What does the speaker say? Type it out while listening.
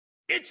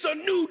It's a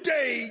new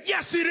day.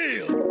 Yes, it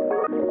is.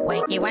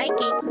 Wakey,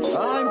 wakey.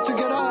 Time to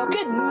get up.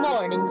 Good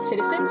morning,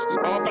 citizens.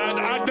 Open,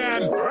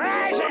 Adam.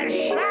 Rise and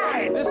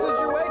shine. This is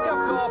your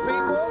wake-up call,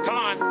 people. Come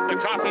on, the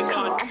coffee's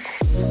on.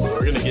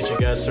 We're going to get you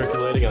guys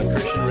circulating on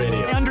Christian radio.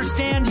 I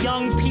understand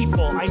young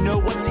people. I know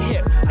what's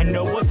hip. I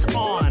know what's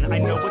on. I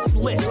know what's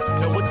lit.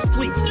 I know what's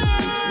fleet.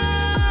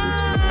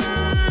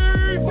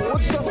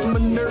 What's up, my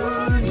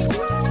nerds?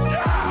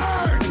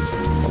 I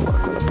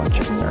work with a bunch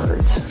of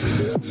nerds.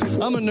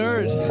 I'm a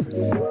nerd,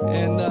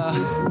 and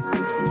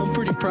I'm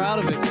pretty proud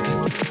of it.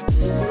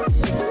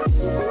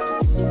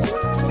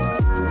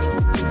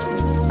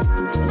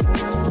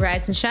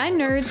 Rise and shine,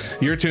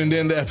 nerds. You're tuned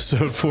in to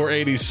episode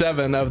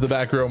 487 of the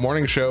Back Row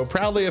Morning Show,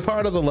 proudly a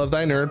part of the Love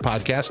Thy Nerd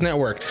podcast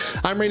network.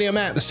 I'm Radio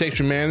Matt, the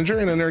station manager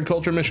and a nerd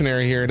culture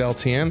missionary here at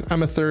LTN.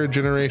 I'm a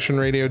third-generation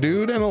radio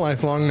dude and a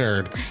lifelong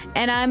nerd.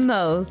 And I'm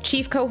Mo,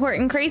 chief cohort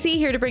and crazy,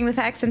 here to bring the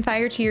facts and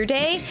fire to your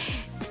day.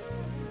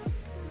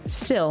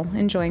 Still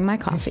enjoying my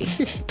coffee.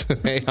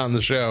 Today on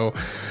the show,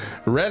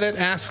 Reddit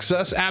asks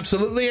us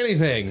absolutely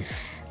anything.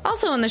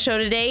 Also on the show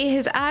today,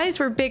 his eyes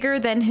were bigger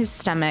than his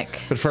stomach.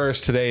 But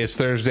first, today is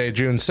Thursday,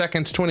 June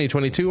 2nd,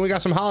 2022. We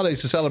got some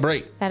holidays to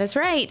celebrate. That is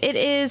right. It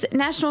is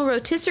National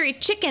Rotisserie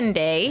Chicken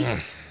Day.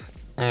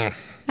 I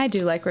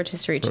do like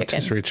rotisserie chicken.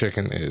 Rotisserie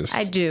chicken is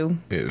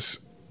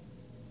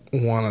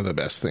one of the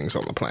best things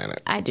on the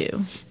planet. I do.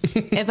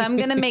 If I'm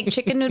going to make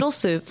chicken noodle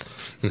soup,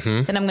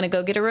 then I'm going to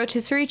go get a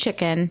rotisserie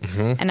chicken,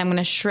 and I'm going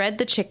to shred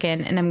the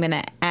chicken, and I'm going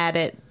to add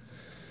it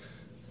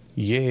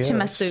to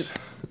my soup.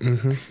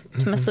 To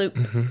my soup.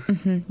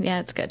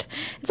 Yeah, it's good.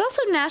 It's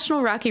also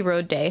National Rocky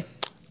Road Day.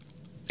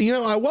 You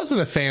know, I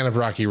wasn't a fan of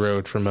Rocky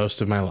Road for most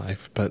of my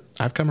life, but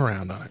I've come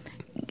around on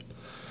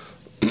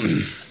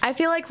it. I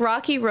feel like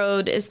Rocky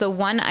Road is the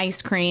one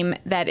ice cream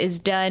that is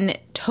done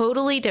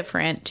totally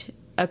different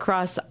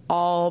across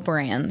all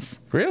brands.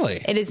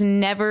 Really? It is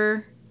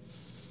never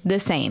the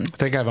same. I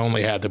think I've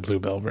only had the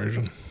Bluebell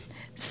version.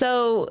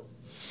 So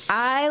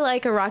I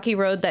like a Rocky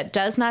Road that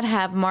does not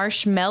have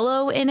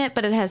marshmallow in it,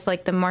 but it has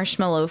like the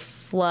marshmallow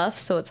fluff,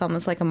 so it's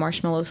almost like a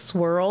marshmallow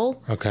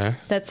swirl. Okay.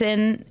 That's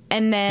in,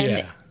 and then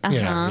yeah. That's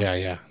what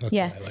I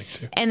like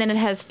too. And then it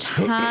has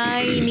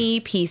tiny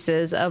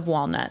pieces of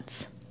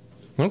walnuts.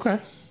 Okay.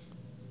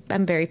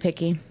 I'm very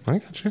picky. I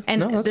got you.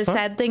 And the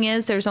sad thing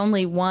is there's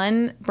only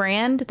one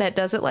brand that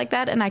does it like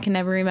that, and I can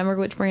never remember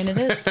which brand it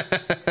is.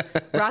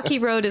 Rocky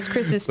Road is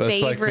Chris's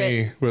favorite like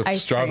me with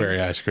strawberry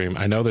cream. ice cream.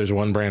 I know there's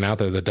one brand out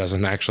there that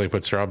doesn't actually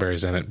put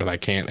strawberries in it, but I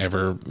can't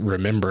ever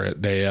remember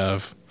it day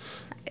of.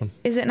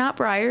 Is it not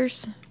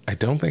Breyers? I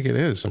don't think it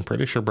is. I'm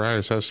pretty sure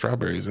Breyers has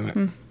strawberries in it.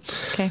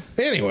 Okay.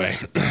 Anyway,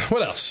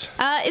 what else?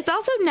 It's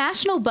also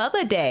National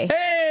Bubba Day.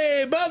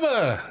 Hey,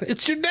 Bubba!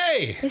 It's your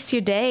day. It's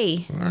your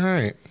day. All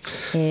right.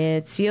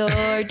 It's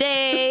your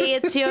day.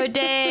 It's your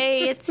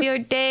day. It's your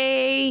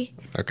day.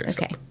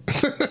 Okay.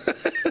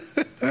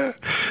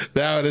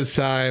 Now it is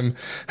time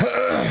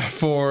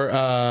for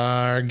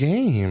our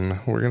game.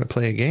 We're going to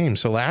play a game.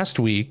 So last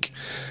week.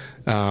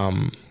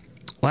 Yeah,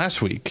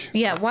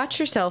 watch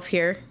yourself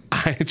here.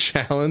 I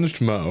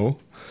challenged Mo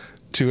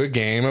to a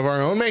game of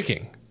our own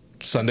making.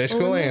 Sunday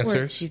School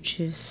Answers. You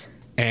choose.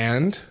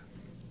 And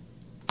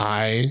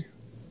I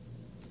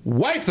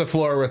wiped the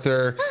floor with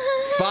her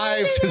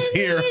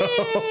 5-0.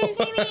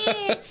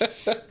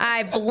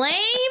 I blame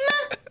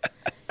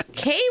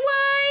KY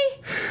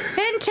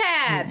and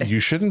Tad.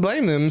 You shouldn't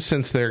blame them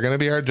since they're going to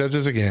be our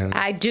judges again.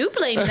 I do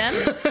blame them.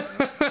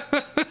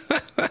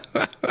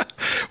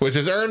 Which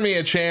has earned me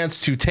a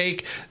chance to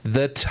take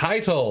the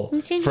title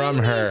from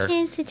her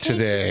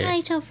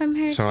today.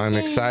 So I'm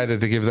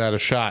excited to give that a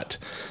shot.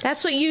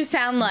 That's what you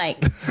sound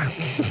like.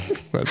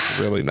 That's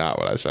really not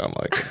what I sound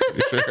like, I'm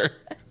pretty sure.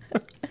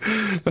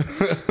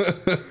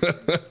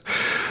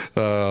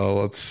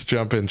 Let's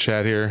jump in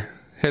chat here.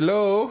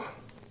 Hello.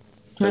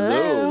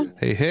 Hello.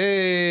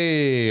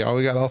 Hey. Oh,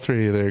 we got all three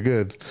of you there.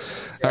 Good.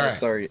 All right.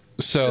 Sorry.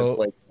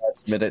 So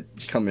last minute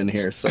come in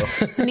here, so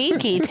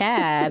sneaky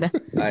Tad.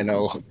 I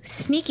know.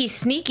 Sneaky.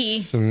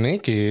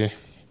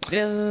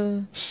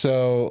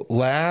 So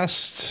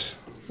last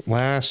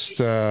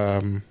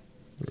there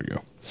we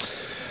go.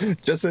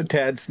 Just a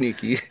tad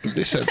sneaky.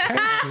 They said tad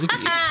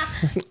sneaky.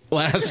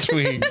 Last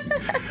week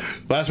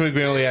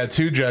we only had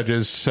two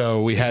judges,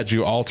 so we had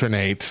you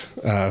alternate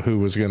who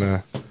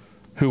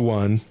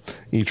won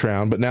each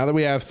round. But now that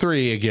we have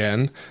three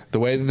again, the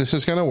way that this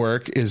is going to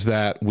work is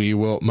that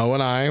Mo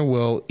and I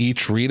will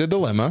each read a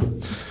dilemma.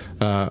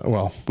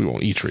 Well, we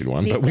won't each read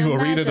one, but we will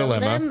read a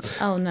dilemma.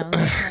 Oh, no.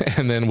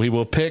 And then we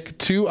will pick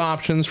two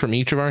options from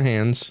each of our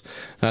hands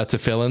to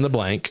fill in the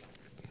blank.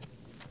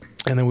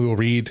 And then we will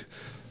read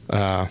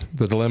the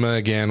dilemma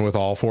again with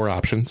all four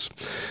options.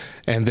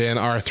 And then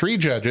our three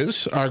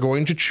judges are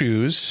going to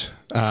choose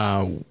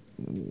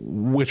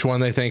which one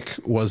they think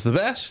was the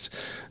best.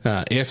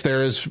 If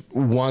there is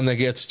one that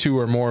gets 2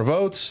 or more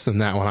votes, then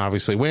that one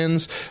obviously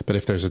wins. But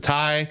if there's a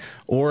tie,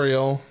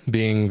 Oriole,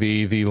 being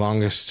the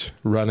longest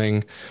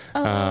running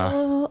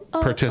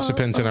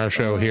participant in our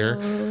show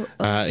here,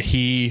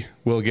 he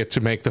will get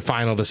to make the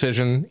final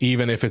decision,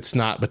 even if it's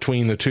not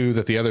between the 2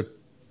 that the other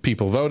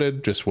people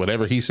voted. Just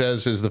whatever he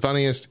says is the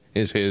funniest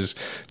is his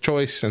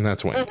choice, and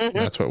that's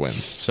that's what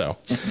wins. So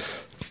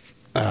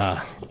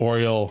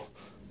Oriole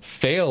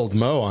failed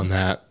Mo on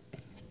that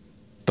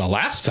the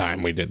last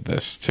time we did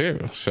this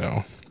too.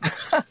 So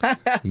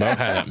Mo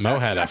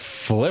had a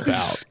flip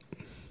out.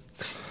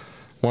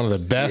 One of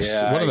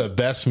the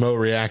best Mo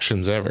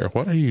reactions ever.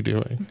 What are you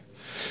doing?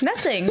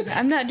 Nothing.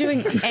 I'm not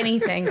doing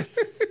anything.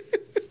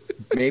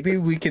 Maybe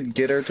we could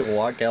get her to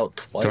walk out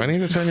twice. Do I need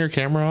to turn your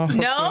camera off?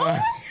 No.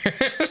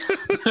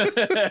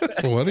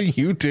 What are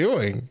you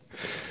doing?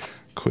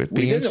 Quit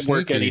being We didn't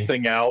work sneaky.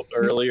 anything out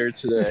earlier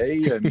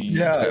today. I mean,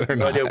 I have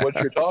no idea what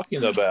you're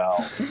talking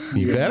about.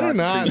 You better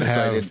not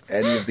have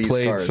any of these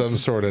played cards. some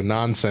sort of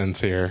nonsense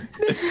here.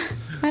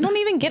 I don't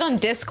even get on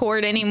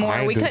Discord anymore.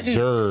 I We couldn't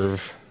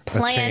deserve a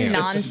plan chance.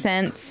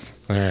 nonsense.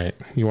 All right.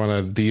 You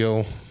want to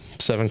deal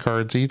 7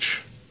 cards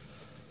each?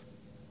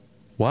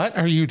 What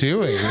are you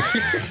doing?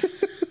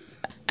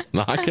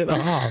 Knock it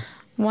off.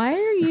 Why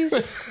are you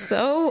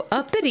so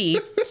uppity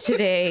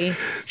today?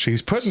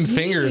 She's putting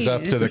fingers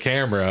up to the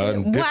camera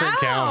and different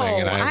counting,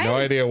 and I have no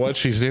idea what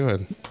she's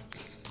doing.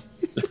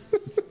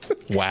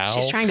 Wow.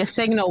 She's trying to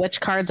signal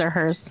which cards are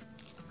hers.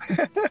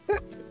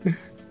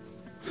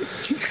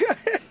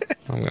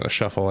 I'm going to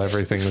shuffle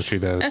everything that she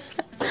does.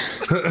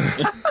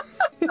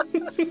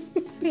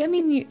 I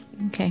mean, you...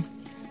 Okay.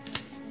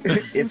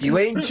 If you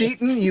ain't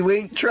cheating, you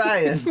ain't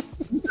trying.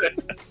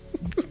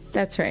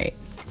 That's right.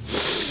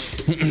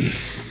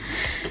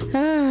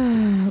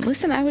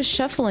 Listen, I was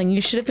shuffling.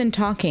 You should have been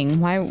talking.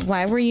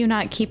 Why were you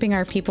not keeping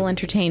our people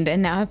entertained?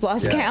 And now I've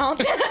lost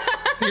count.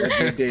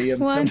 Every day I'm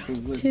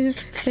 1, 2,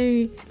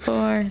 3,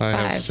 4, 5. I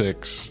have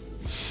 6.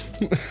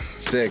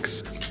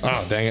 6.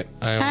 Oh, dang it.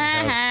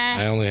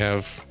 I only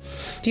have...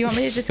 Do you want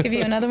me to just give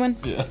you another one?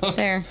 Yeah.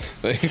 There.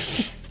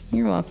 Thanks.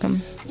 You're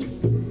welcome.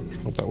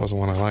 Hope that wasn't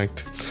one I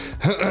liked.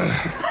 All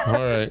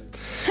right.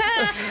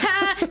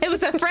 It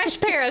was a fresh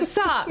pair of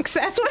socks.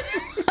 That's what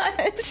it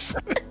was.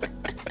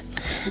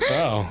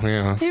 Oh,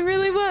 yeah. It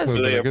really was.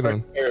 That was a good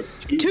one.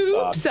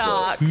 Tube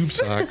socks. Tube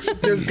socks.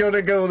 Just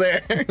gonna go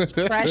there.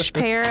 Fresh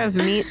pair of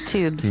meat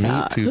tube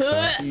socks. Meat tube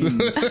socks.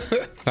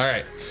 All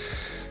right.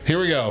 Here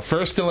we go.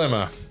 First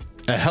dilemma.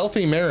 A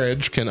healthy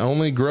marriage can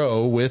only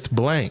grow with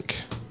blank.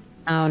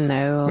 Oh,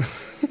 no.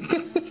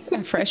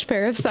 A fresh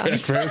pair of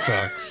socks. Fresh pair of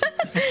socks.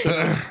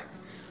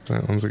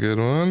 That one's a good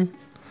one.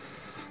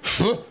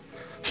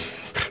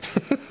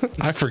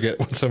 I forget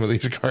what some of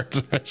these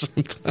cards are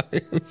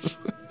sometimes.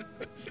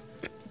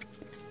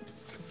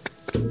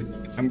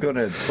 I'm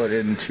gonna put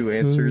in 2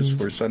 answers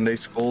for Sunday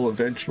school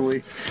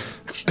eventually.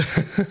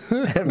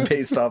 And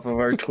based off of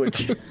our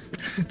Twitch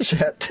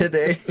chat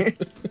today.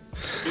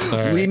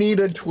 Right. We need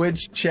a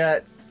Twitch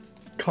chat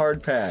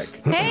card pack.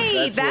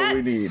 Hey, That's what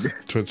we need.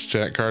 Twitch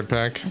chat card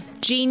pack.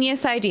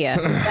 Genius idea.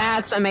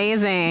 That's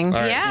amazing.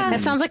 All right. Yeah.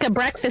 That sounds like a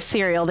breakfast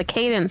cereal, the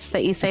cadence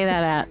that you say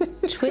that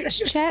at.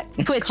 Twitch chat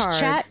Twitch card.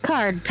 chat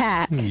card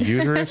pack.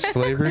 Uterus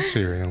flavored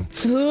cereal.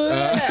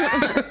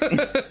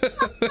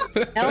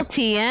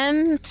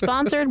 LTN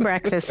sponsored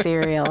breakfast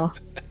cereal. All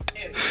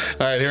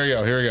right, here we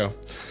go.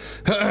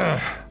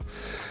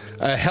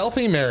 A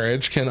healthy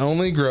marriage can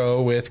only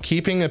grow with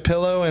keeping a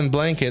pillow and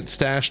blanket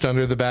stashed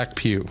under the back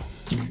pew.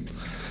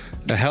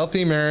 A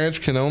healthy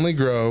marriage can only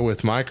grow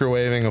with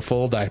microwaving a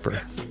full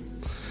diaper.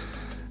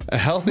 A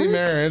healthy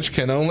marriage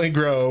can only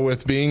grow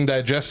with being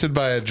digested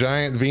by a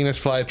giant Venus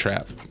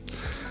flytrap.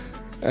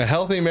 A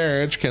healthy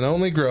marriage can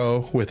only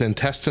grow with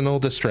intestinal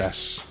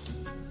distress.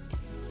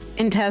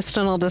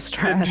 Intestinal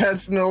distress.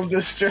 Intestinal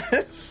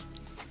distress.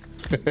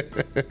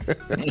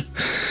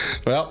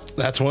 Well,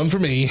 that's one for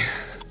me.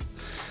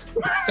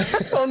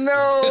 Oh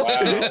no!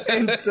 Wow.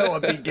 And so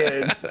it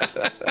begins.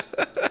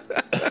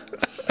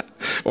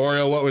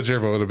 Oriole, what would your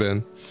vote have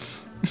been?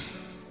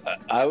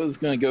 I was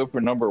going to go for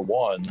number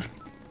 1.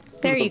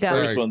 There you go.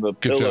 First one, the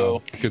Good pillow.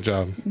 job. Good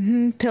job.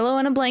 Pillow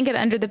and a blanket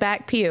under the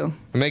back pew.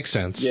 It makes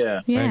sense.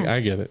 Yeah. Yeah. I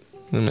get it.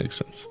 It makes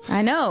sense.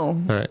 I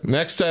know. All right.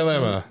 Next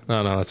dilemma.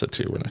 Oh, no, that's a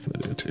 2. We're not going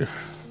to do a 2.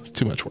 It's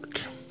too much work.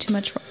 Too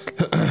much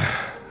work.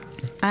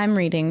 I'm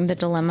reading the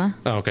dilemma.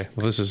 Oh, okay.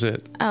 Well, this is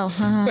it. Oh,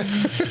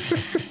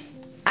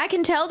 I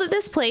can tell that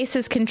this place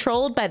is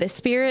controlled by the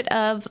spirit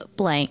of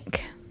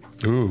blank.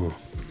 Ooh.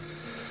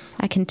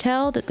 I can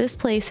tell that this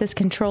place is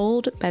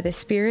controlled by the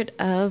spirit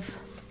of...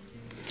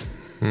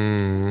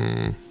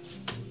 You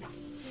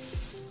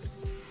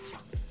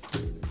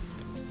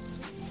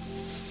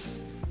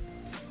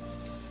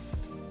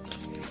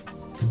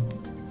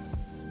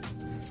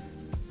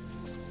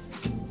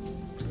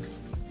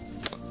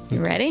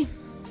ready?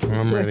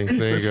 I'm ready. There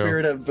The you go.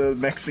 spirit of the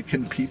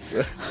Mexican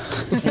pizza.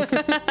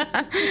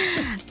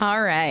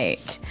 All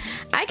right.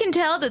 I can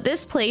tell that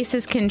this place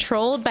is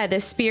controlled by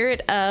the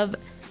spirit of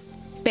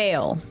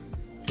Bail.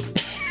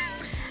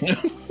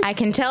 I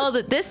can tell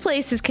that this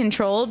place is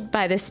controlled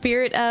by the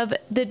spirit of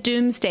the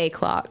Doomsday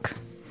Clock.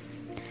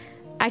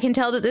 I can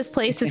tell that this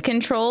place is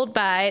controlled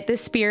by the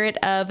spirit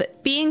of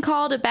being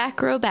called a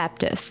back row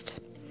Baptist.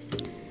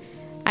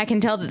 I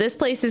can tell that this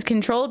place is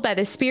controlled by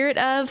the spirit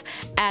of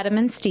Adam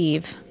and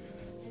Steve.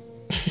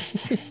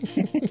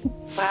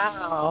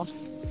 Wow.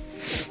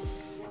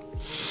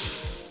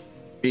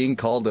 Being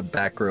called a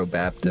back row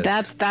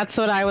Baptist. That's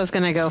what I was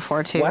gonna go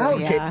for too. Wow,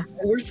 yeah. Kate,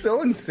 we're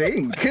so in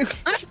sync.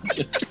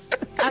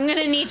 I'm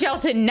gonna need y'all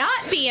to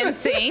not be in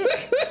sync.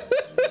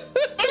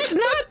 It's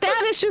not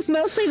that. It's just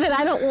mostly that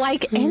I don't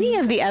like any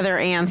of the other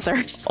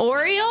answers.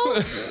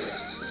 Oriole?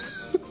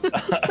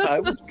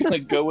 I was going to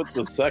go with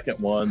the second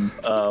one.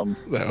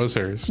 That was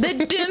hers.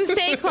 The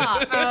Doomsday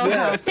Clock. Oh,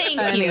 Yeah. Thank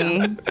funny.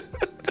 you.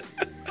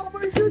 Oh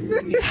my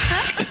goodness.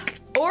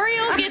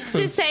 Oriole gets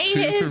to say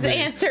Two for his me.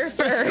 answer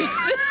first.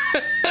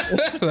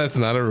 That's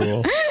not a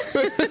rule.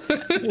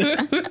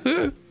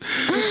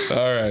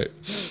 All right.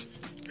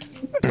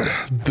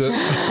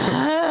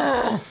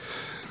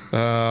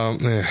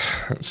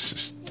 That's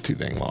just too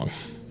dang long.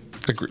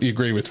 You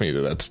agree with me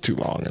that that's too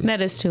long and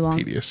That is too long.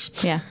 tedious.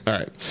 Yeah. All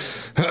right.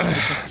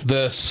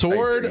 The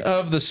sword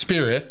of the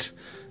spirit,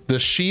 the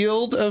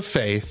shield of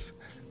faith,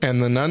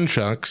 and the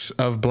nunchucks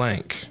of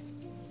blank.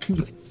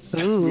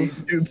 Ooh.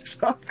 Tube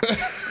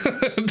socks.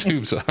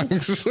 Tube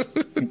socks.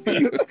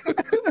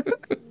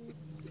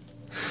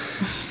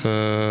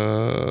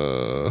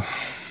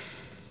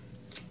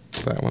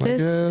 That one,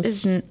 This I guess.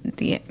 isn't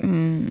the.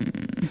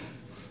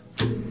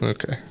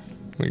 Okay.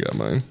 We got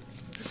mine.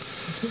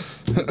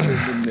 The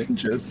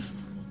ninjas.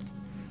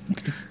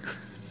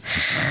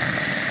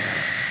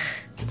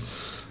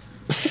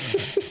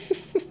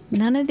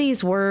 None of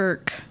these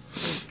work.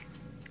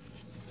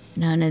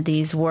 None of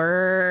these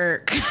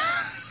work.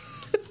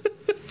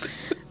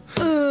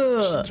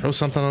 Ugh. Throw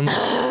something on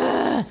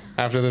the.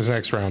 After this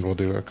next round, we'll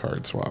do a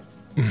card swap.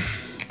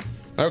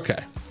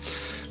 Okay.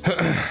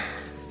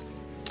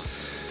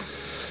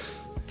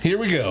 Here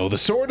we go. The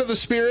sword of the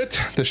spirit,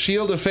 the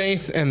shield of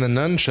faith, and the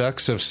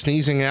nunchucks of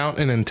sneezing out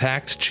an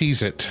intact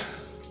Cheez-It.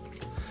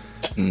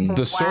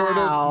 The sword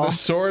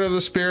of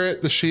the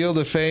spirit, the shield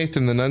of faith,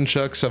 and the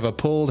nunchucks of a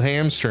pulled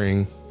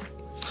hamstring.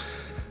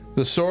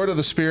 The sword of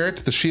the spirit,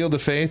 the shield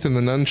of faith, and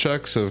the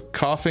nunchucks of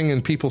coughing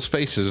in people's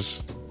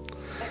faces.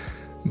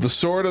 The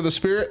sword of the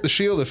spirit, the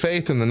shield of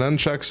faith, and the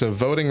nunchucks of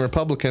voting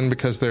Republican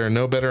because there are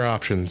no better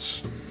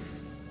options.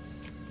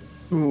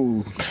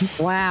 Ooh.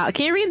 Wow.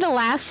 Can you read the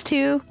last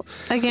two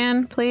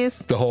again, please?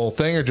 The whole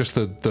thing or just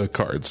the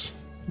cards?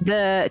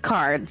 The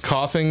cards.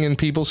 Coughing in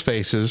people's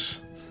faces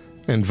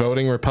and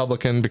voting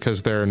Republican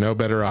because there are no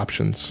better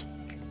options.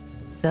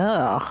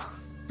 Ugh.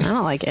 I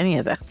don't like any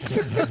of that.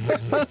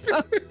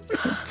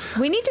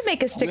 We need to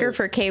make a sticker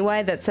for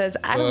KY that says,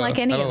 I don't like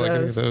any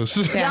of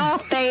those. Yeah. Y'all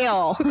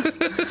fail.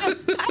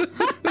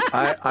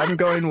 I'm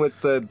going with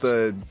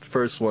the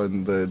first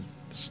one, the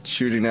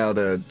shooting out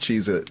a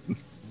Cheez-It.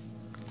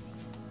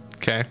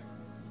 Okay.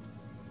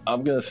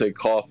 I'm going to say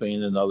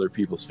coughing in other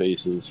people's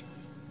faces.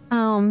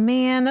 Oh,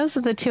 man. Those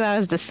are the two I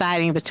was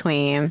deciding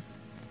between.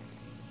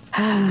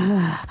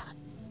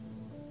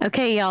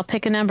 Okay, y'all.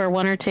 Pick a number,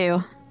 1 or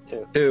 2.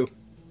 2.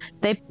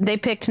 They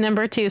picked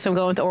number 2, so I'm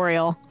going with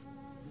Oriole.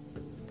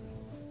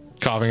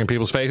 Coughing in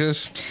people's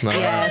faces? No.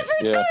 Yes.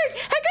 I got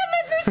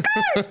my first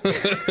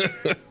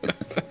card!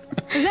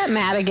 Is that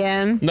Matt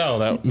again? No,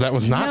 that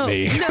was not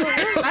me. No,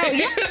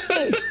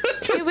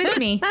 it was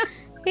me.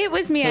 It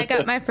was me. I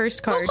got my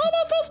first card.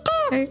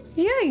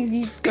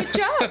 Yeah, good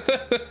job.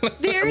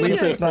 Very At least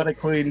good. it's not a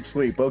clean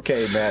sweep.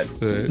 Okay, Matt.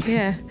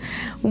 Yeah.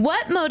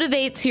 What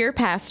motivates your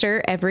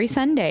pastor every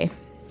Sunday?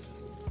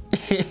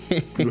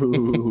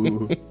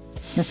 Ooh.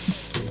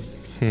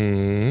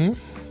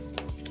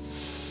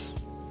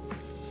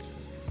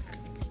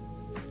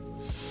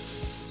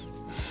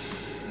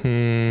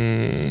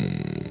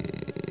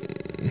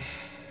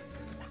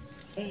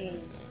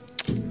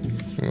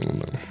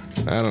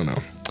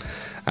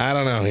 I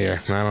don't know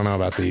here. I don't know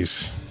about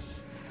these.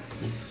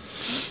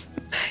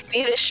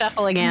 Need to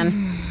shuffle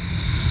again.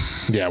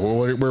 Yeah, well,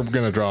 we're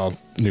going to draw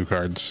new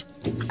cards.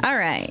 All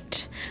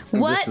right.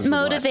 And What this is the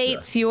last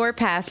motivates your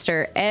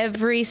pastor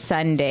every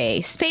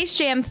Sunday? Space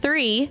Jam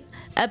 3,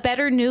 a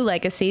better new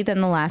legacy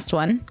than the last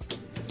one.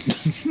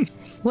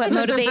 What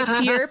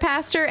motivates your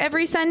pastor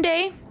every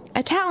Sunday?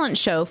 A talent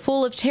show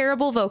full of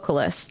terrible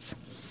vocalists.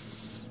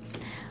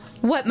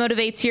 What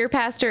motivates your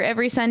pastor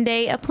every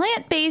Sunday? A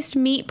plant-based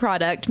meat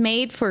product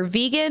made for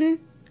vegan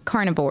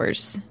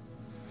carnivores.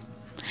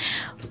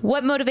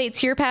 What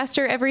motivates your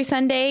pastor every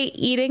Sunday?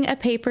 Eating a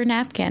paper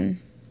napkin.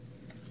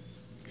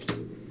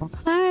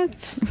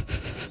 What?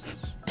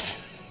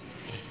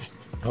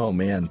 Oh,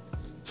 man.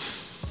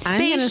 I'm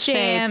going to Space say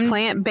Jam.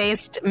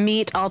 plant-based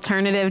meat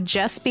alternative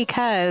just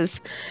because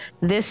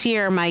this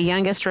year my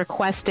youngest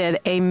requested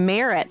a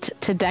merit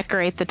to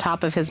decorate the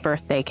top of his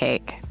birthday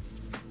cake.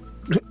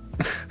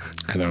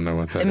 I don't know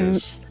what that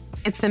is.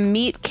 It's a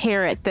meat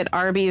carrot that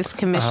Arby's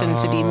commissioned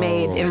to be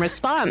made in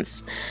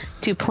response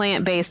to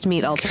plant-based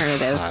meat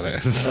alternatives.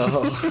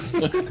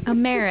 A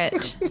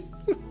merit.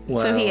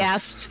 Wow. So he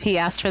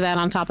asked for that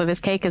on top of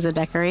his cake as a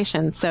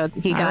decoration. So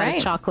he got a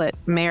chocolate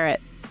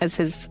merit as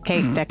his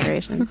cake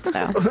decoration.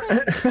 So.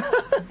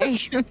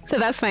 So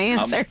that's my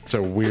answer. It's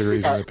a weird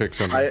reason to pick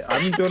something.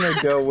 I'm gonna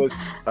go with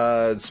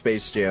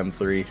Space Jam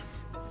 3.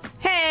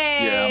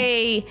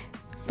 Hey! Yeah.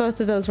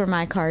 Both of those were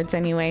my cards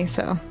anyway,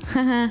 so.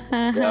 Yeah,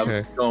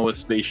 I'm going with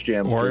Space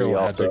Jam 3 Oriole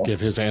had also. to give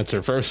his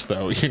answer first,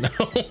 though, you know?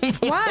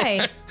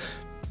 Why?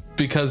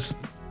 Because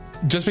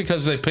just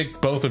because they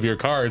picked both of your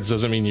cards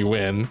doesn't mean you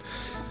win.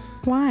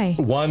 Why?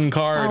 One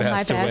card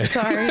has to win.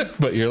 Sorry.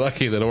 But you're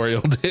lucky that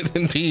Oriole did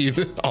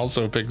indeed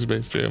also pick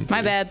Space Jam 3.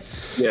 My bad.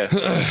 Yeah.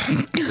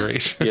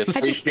 Great. Yeah,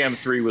 Space Jam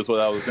 3 was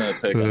what I was going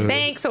to pick.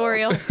 Thanks,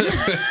 Oriole.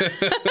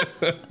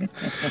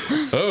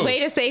 Oh. Way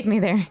to save me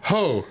there.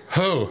 Ho.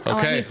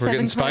 Okay, we're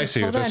getting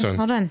spicy with this one.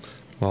 Hold on.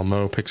 While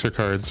Mo picks her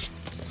cards.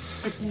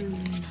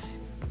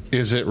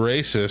 Is it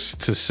racist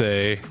to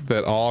say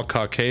that all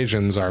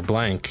Caucasians are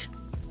blank?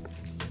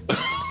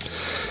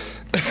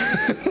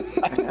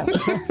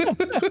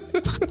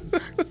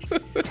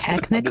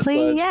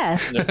 Technically,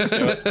 yes.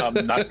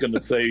 I'm not going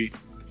to say.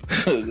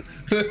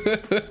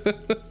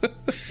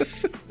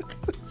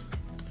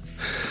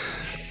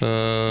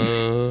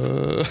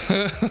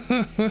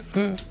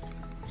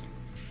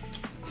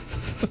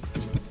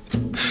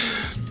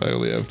 I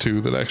only have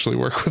two that actually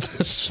work with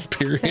this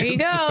period. There you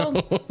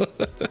go.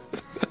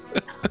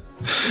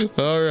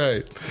 All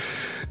right.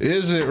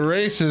 Is it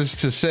racist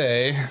to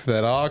say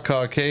that all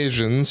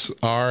Caucasians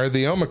are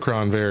the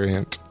Omicron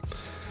variant?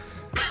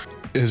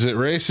 Is it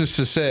racist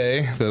to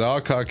say that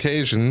all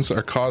Caucasians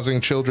are causing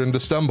children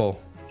to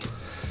stumble?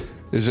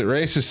 Is it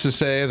racist to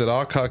say that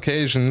all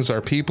Caucasians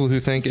are people who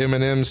think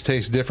M&Ms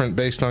taste different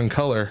based on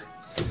color?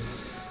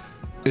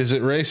 Is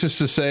it racist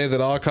to say that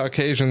all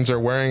Caucasians are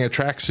wearing a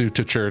tracksuit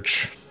to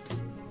church?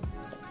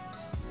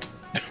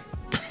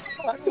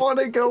 I want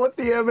to go with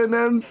the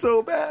M&M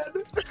so bad.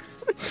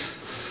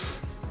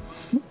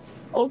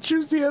 I'll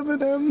choose the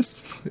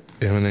M&Ms.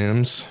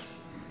 M&Ms.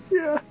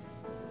 Yeah.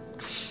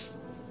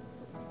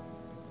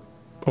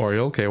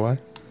 Oriole, KY? I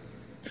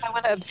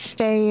want to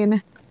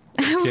abstain.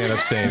 Can't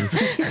abstain.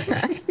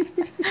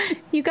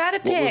 You gotta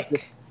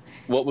pick.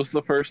 What was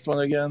the first one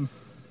again?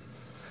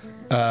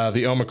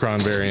 The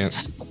Omicron variant.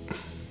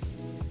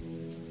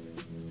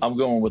 I'm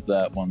going with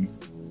that one.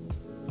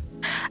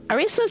 Are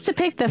we supposed to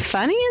pick the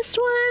funniest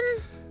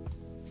one?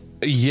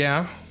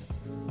 Yeah.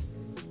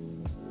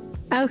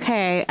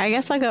 Okay, I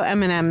guess I'll go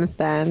M&M's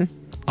then.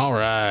 All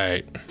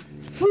right.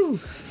 Woo.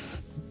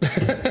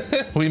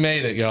 We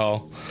made it,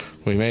 y'all.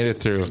 We made it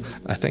through.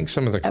 I think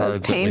some of the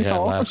cards that we had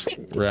last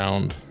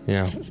round.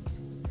 Yeah.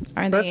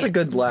 That's a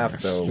good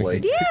laugh, though.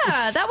 Like,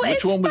 yeah, that was.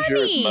 Which one was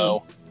funny. yours,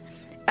 Mo?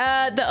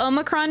 The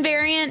Omicron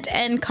variant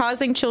and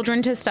causing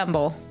children to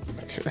stumble.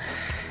 Okay.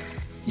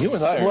 You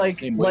and I are like,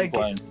 the same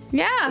wavelength.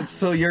 Yeah.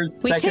 So your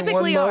We second one,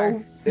 typically though,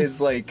 are.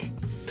 is like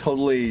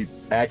totally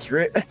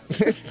accurate.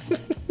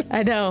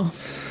 I know.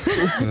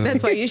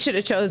 That's why you should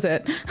have chose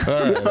it.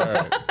 All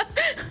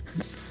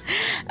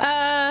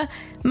right.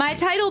 My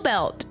title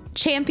belt,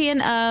 champion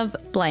of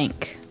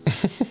blank.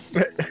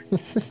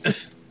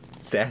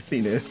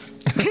 Sassiness.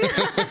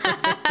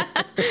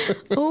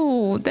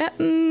 Oh, that.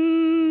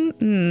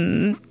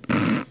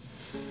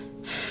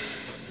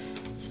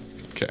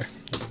 Okay,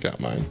 got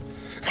mine.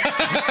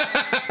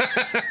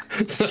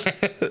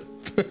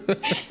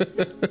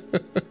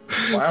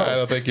 Wow. I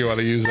don't think you want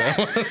to use that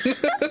one.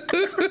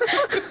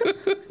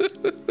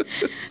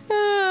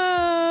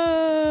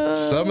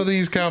 Some of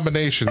these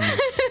combinations,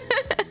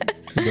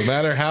 no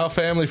matter how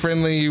family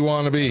friendly you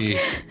want to be.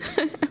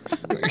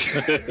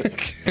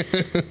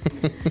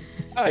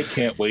 I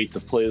can't wait to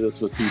play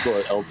this with people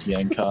at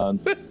LTN Con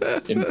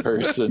in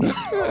person.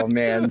 Oh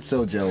man,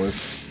 so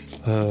jealous.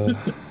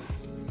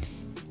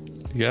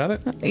 You got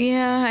it?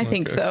 Yeah, I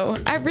think so.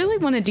 I really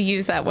wanted to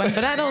use that one,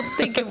 but I don't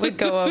think it would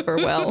go over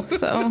well.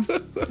 So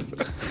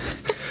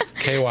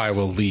KY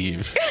will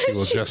leave. He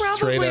will just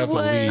straight up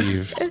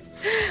leave.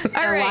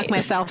 I'll lock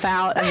myself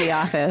out of the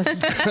office.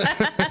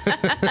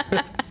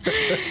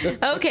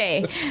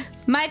 Okay,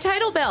 my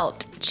title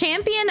belt,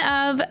 champion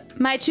of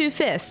my two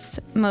fists,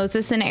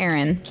 Moses and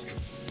Aaron.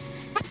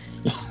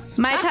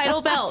 My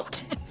title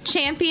belt,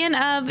 champion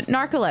of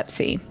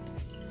narcolepsy.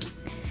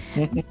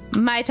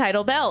 My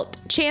title belt,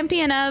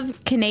 champion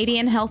of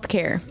Canadian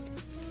healthcare.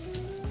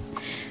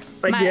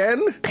 Again?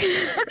 We're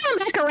going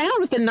back around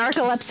with the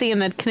narcolepsy and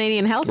the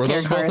Canadian healthcare Were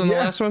those both cards. in the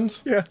last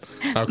ones? Yeah.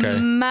 Okay.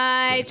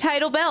 My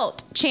title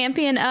belt,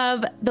 champion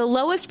of the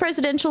lowest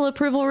presidential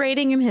approval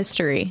rating in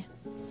history.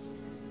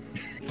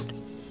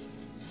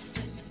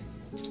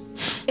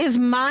 Is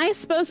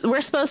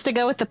we're supposed to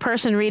go with the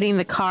person reading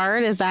the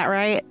card? Is that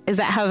right? Is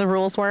that how the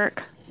rules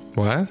work?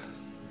 What?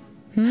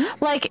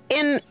 Like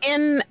in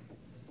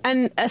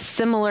a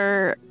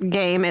similar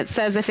game, it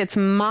says if it's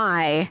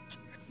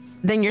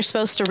then you're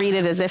supposed to read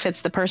it as if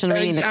it's the person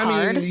reading the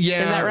card. I mean,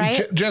 yeah, is that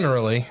right?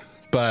 generally.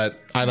 but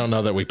I don't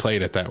know that we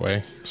played it that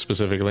way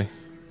specifically.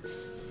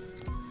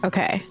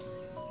 Okay.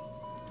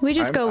 We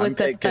just go with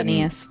the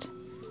funniest.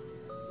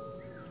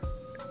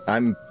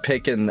 I'm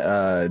picking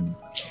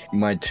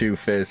my two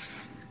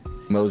fists,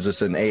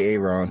 Moses and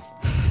Aaron.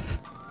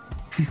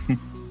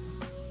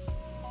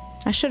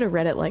 I should have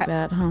read it like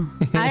that, huh?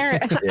 I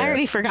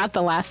already forgot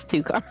the last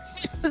two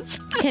cards.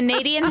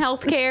 Canadian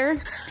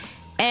healthcare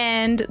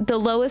and the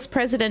lowest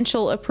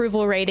presidential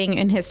approval rating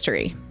in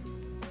history.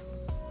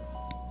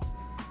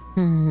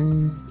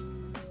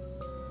 I'm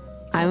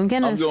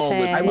gonna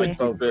say I would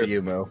vote for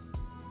you, Mo.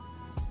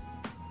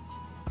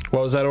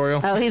 What was that,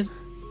 Oriole?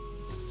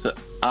 Oh,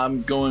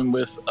 I'm going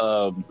with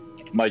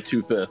my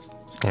two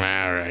fists. All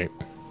right.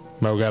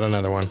 Mo got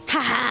another one. Ha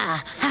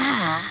ha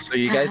ha. So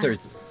you guys are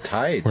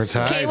tied. We're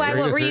tied. KY,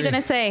 what were you going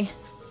to say?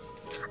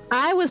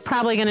 I was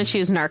probably going to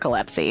choose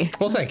narcolepsy.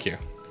 Well, thank you.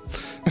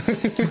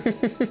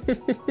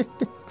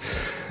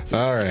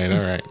 All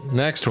right.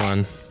 Next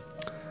one.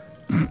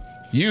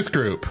 Youth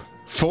group.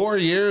 4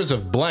 years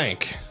of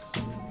blank.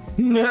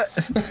 Don't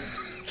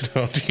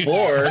you?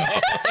 4?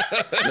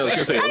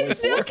 I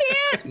still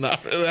can't.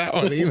 Not for that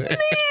one either. Man.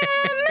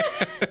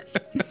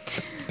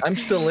 I'm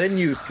still in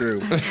youth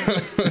group.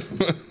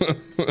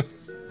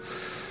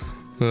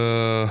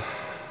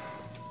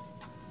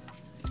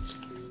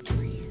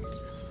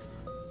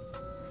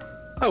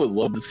 I would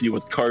love to see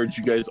what cards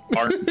you guys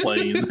aren't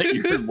playing that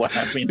you're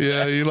laughing at.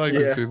 Yeah, you like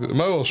to see that.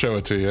 Mo will show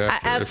it to you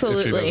after,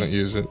 absolutely. if she doesn't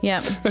use it.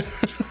 Yep.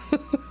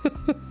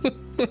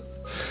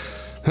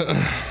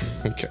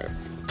 Okay.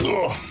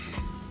 Ugh.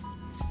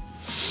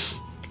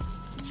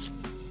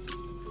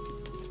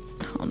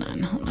 Hold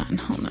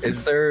on.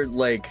 Is there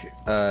like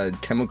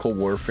chemical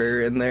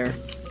warfare in there?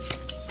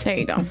 There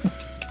you go.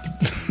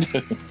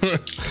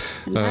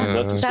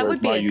 That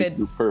would be a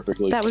good.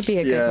 Perfectly. That would be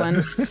a good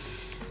one.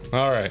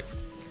 All right.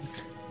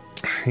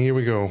 Here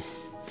we go.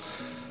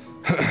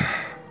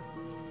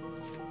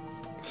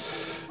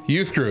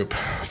 Youth group.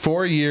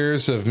 4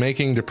 years of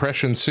making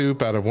depression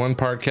soup out of 1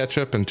 part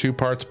ketchup and 2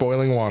 parts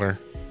boiling water.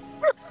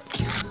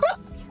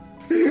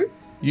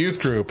 Youth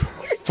group.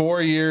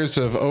 4 years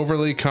of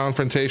overly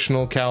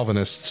confrontational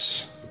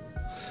Calvinists.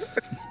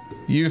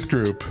 Youth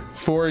group.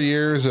 4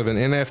 years of an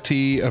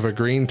NFT of a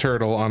green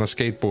turtle on a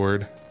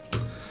skateboard.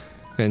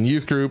 And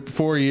youth group.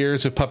 4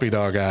 years of puppy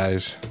dog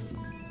eyes.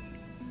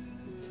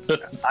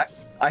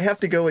 I have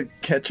to go with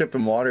ketchup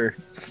and water.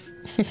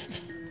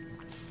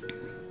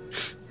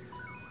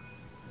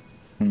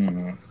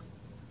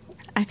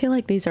 I feel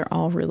like these are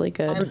all really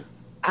good.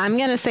 I'm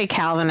going to say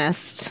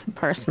Calvinist,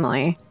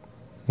 personally.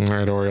 All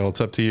right, Oriole, it's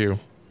up to you.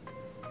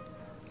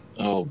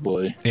 Oh,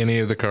 boy. Any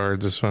of the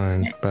cards is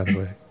fine, by the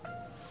way.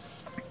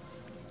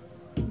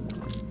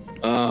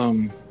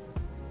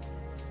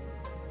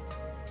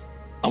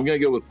 I'm going to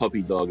go with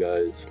puppy dog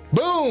eyes.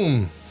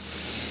 Boom!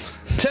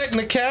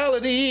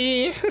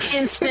 Technicality!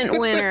 Instant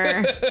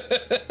winner. Both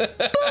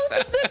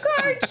of the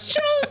cards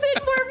chosen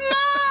were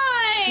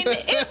mine!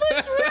 It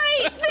was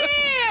right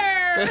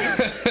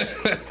there!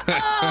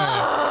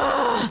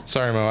 Oh.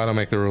 Sorry, Mo, I don't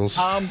make the rules.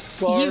 I'm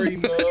sorry,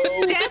 Mo.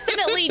 You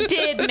definitely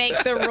did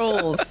make the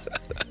rules.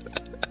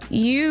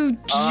 You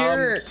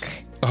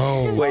jerk.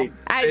 Oh. Wait.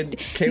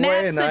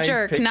 Matt's the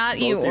jerk, not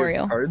you,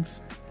 Oriole.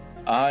 Cards?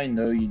 I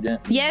know you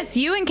didn't. Yes,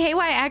 you and KY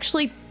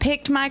actually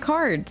picked my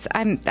cards.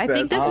 I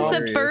think this is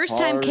the first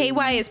time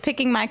KY is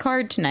picking my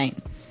card tonight.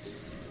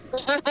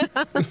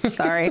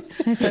 Sorry.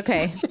 It's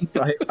okay.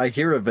 I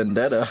hear a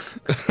vendetta.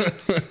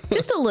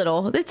 Just a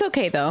little. It's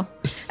okay, though.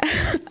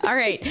 All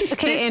right.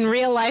 Okay, in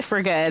real life,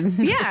 we're good.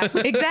 Yeah,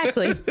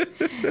 exactly.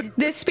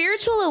 The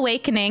spiritual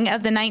awakening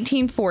of the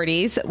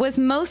 1940s was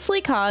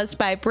mostly caused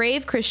by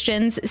brave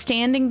Christians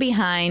standing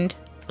behind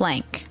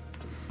blank.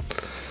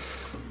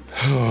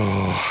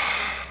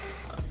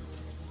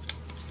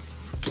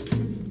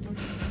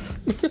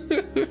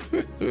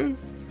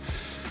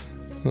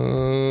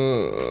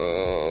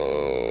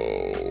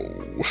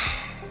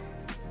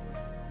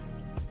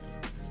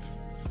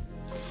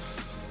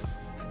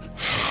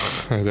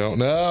 I don't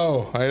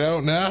know.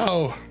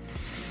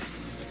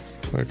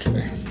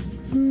 Okay.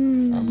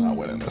 I'm not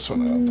winning this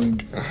one, I don't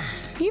think.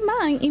 You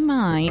might. You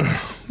might.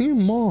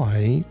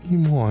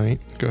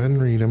 Go ahead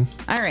and read them.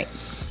 All right.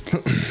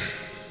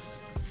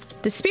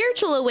 The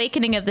spiritual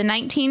awakening of the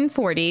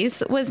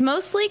 1940s was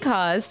mostly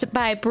caused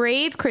by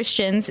brave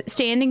Christians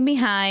standing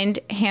behind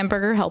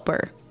Hamburger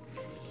Helper.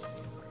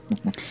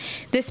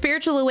 The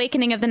spiritual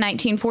awakening of the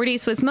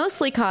 1940s was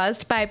mostly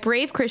caused by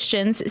brave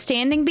Christians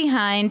standing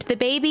behind the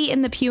baby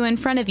in the pew in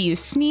front of you,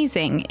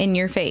 sneezing in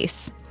your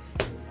face.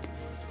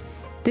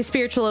 The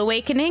spiritual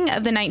awakening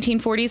of the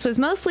 1940s was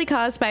mostly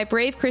caused by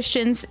brave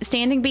Christians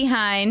standing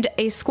behind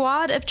a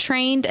squad of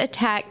trained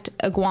attack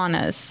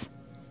iguanas.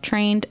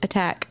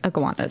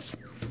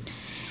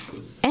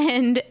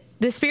 And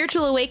the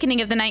spiritual awakening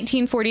of the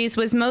 1940s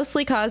was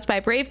mostly caused by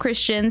brave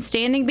Christians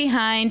standing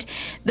behind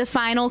the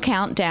final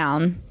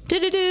countdown.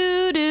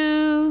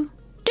 Do-do-do-do.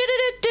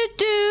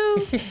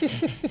 Do-do-do-do-do.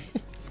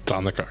 It's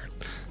on the card.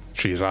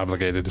 She's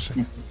obligated to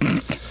sing.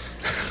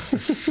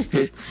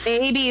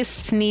 Baby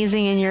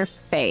sneezing in your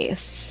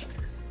face.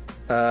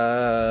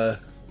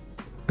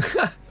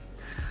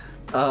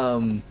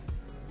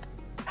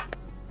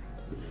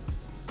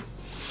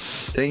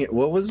 Dang it,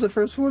 what was the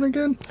first one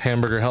again?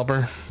 Hamburger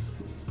helper.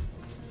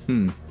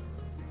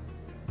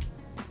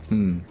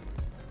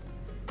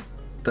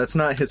 That's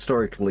not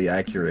historically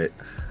accurate.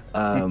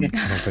 I don't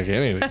think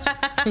any of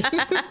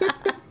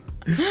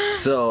these.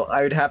 So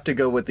I would have to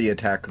go with the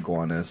attack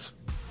iguanas.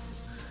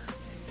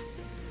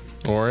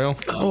 Oriole?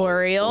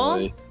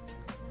 Oriole?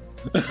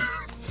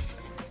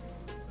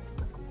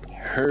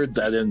 Heard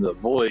that in the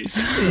voice.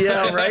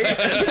 Yeah, right?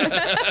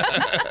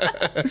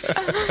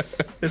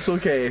 It's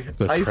okay.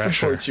 The I pressure.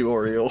 support you,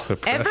 Oriole.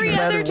 Every No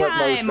matter other what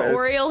Mo time, says.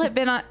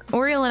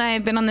 Oriole and I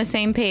have been on the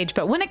same page,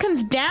 but when it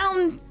comes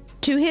down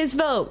to his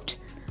vote,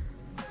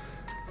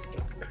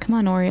 come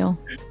on, Oriole.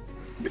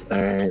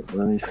 All right,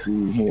 let me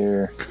see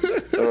here.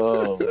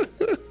 Oh,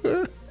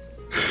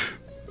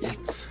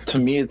 to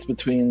me, it's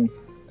between.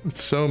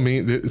 It's so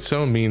mean. It's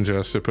so mean to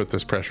us to put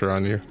this pressure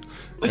on you,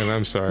 and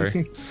I'm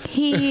sorry.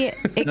 He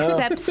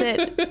accepts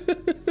it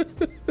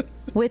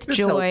with It's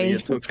joy. healthy,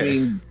 it's okay.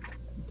 Between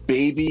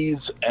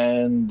babies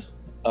and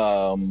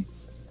what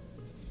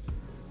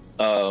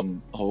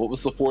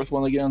was the fourth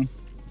one again?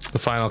 The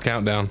final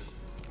countdown.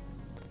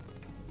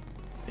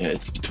 Yeah,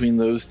 it's between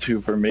those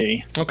two for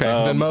me. Okay,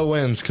 then Mo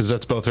wins because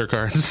that's both her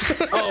cards.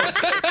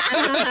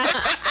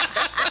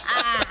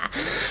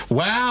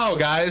 Wow,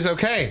 guys.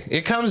 Okay,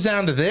 it comes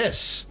down to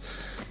this.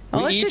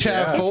 Oh, We it's each a-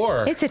 have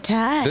four. It's a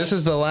tie. This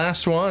is the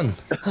last one.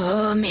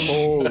 Oh, man.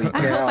 Holy I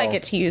hope I cow.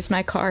 get to use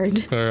my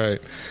card. All right.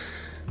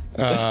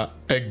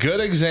 A good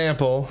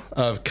example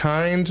of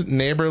kind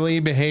neighborly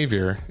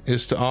behavior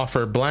is to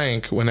offer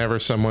blank whenever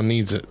someone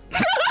needs it.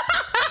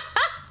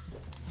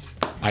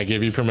 I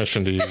give you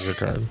permission to use your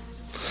card.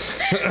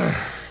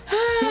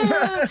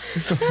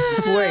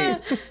 Wait,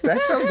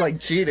 that sounds like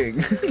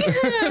cheating.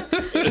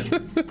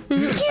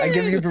 I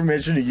give you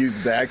permission to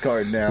use that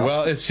card now.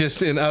 Well, it's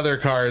just in other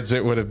cards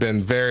it would have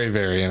been very,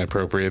 very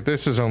inappropriate.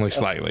 This is only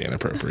slightly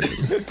inappropriate.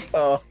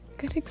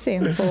 Good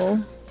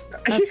example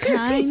of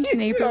kind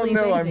neighborly Oh,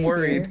 no, behavior I'm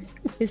worried.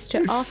 is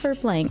to offer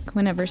blank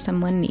whenever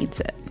someone needs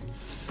it.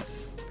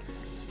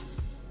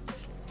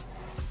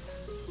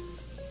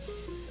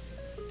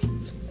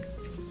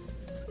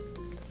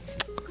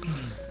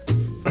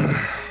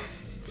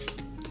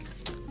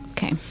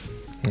 Okay.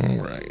 All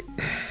right.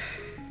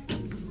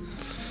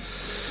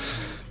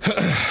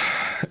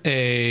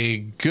 A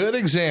good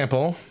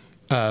example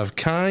of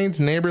kind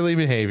neighborly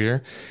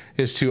behavior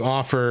is to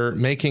offer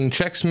making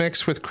Chex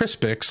Mix with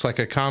Crispix like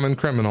a common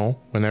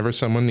criminal whenever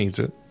someone needs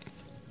it.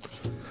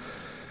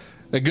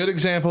 A good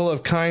example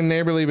of kind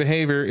neighborly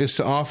behavior is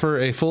to offer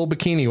a full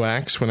bikini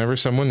wax whenever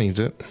someone needs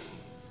it.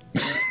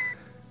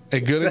 A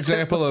good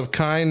example of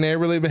kind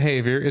neighborly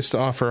behavior is to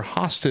offer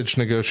hostage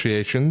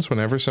negotiations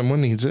whenever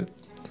someone needs it.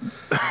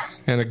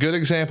 And a good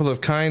example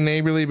of kind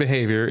neighborly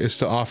behavior is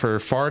to offer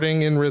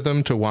farting in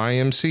rhythm to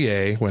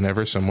YMCA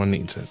whenever someone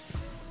needs it.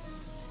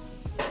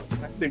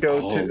 To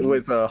go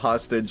with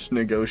hostage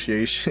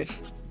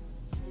negotiations.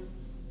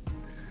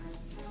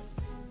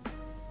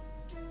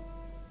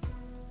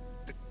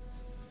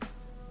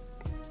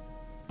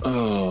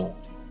 Oh.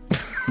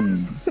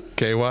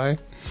 KY?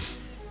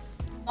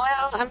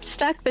 Well, I'm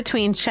stuck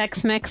between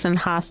Chex Mix and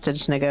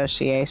hostage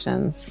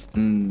negotiations.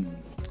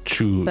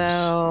 Choose.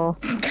 So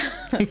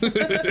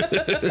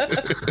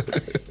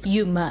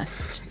You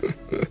must.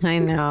 I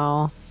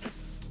know.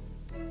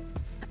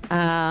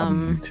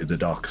 To the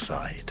dark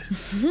side.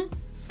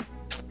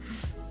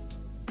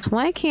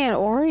 Why can't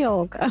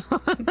Oriole go?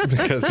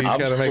 Because he's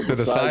got to make the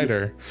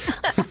decider.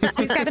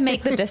 We've got to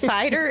make the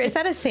decider. Is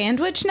that a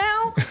sandwich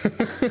now?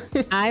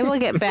 I will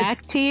get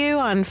back to you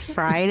on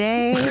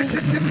Friday.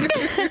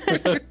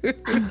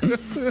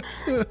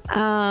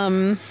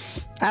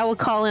 I will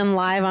call in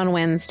live on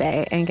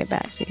Wednesday and get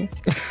back to you.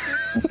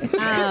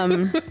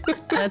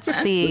 Let's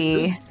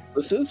see.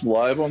 This is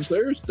live on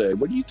Thursday.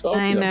 What are you talking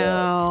I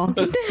about?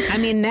 know. I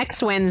mean,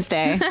 next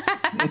Wednesday.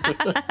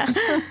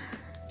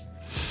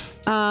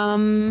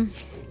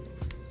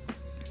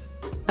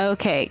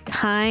 Okay,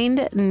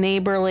 kind,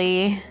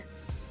 neighborly.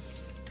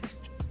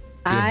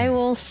 I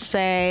will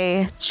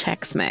say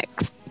Chex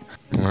Mix.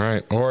 All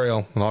right,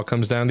 Oriole, it all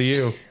comes down to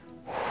you.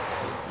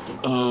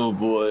 Oh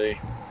boy.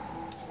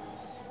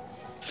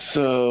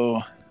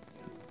 So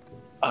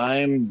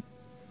I'm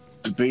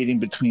debating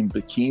between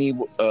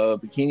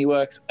bikini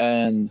wax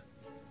and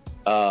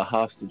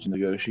hostage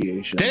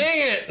negotiation.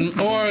 Dang it,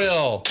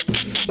 Oriole!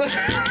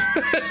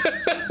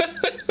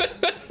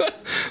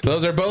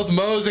 Those are both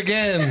Mo's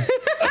again.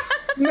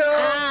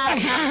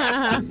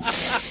 No!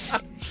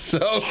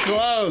 So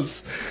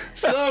close.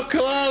 So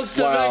close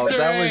to Wow,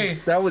 victory.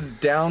 that was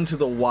down to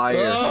the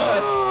wire.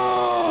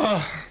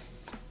 Oh.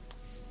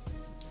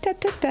 So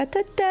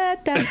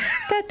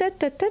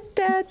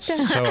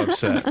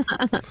upset.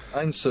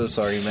 I'm so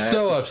sorry, Matt.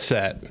 So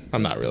upset.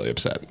 I'm not really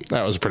upset.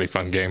 That was a pretty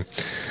fun game.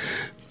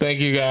 Thank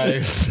you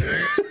guys.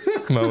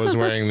 Mo is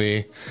wearing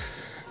the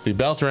The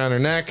belt around her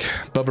neck,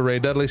 Bubba Ray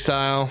Dudley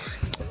style.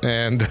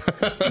 And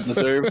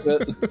deserves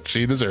it.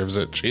 She deserves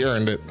it. She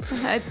earned it.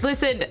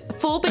 Listen,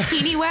 full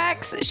bikini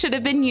wax should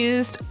have been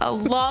used a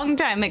long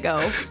time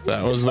ago.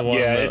 That was the one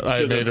that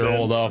I made her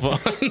hold off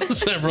on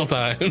several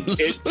times.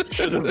 It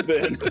should have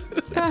been.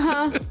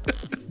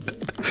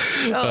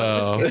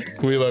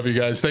 We love you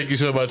guys. Thank you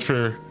so much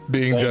for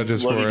being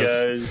judges for us.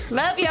 Guys.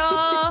 Love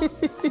y'all.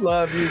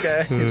 Love you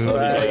guys.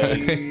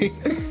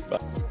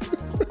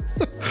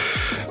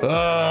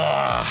 Bye.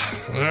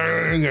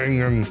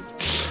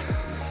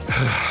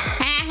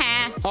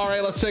 All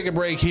right, let's take a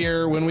break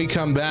here. When we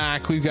come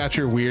back, we've got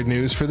your weird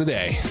news for the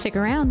day. Stick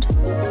around.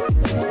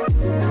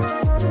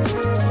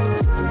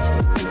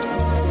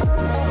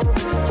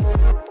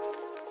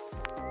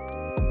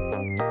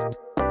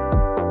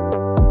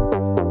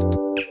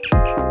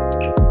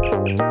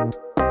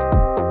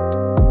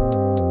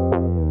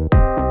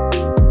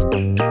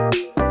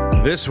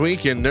 This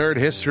week in Nerd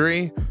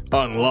History,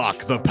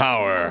 unlock the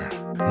power.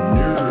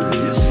 Nerd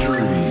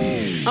history.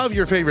 Of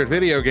your favorite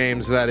video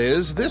games, that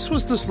is. This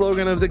was the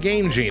slogan of the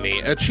Game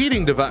Genie, a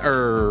cheating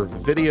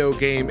video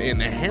game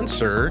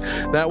enhancer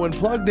that, when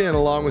plugged in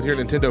along with your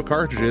Nintendo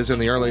cartridges in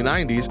the early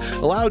 90s,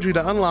 allowed you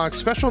to unlock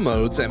special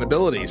modes and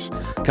abilities.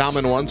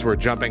 Common ones were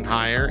jumping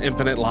higher,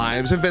 infinite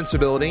lives,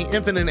 invincibility,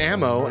 infinite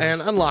ammo,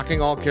 and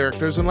unlocking all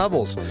characters and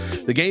levels.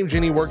 The Game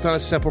Genie worked on a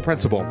simple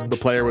principle. The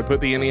player would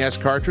put the NES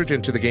cartridge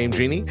into the Game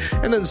Genie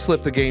and then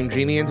slip the Game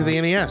Genie into the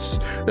NES.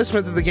 This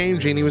meant that the Game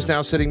Genie was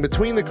now sitting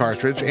between the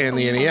cartridge and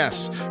the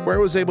NES, where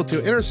it was able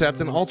to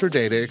intercept and alter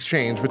data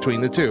exchange between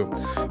the two.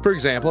 For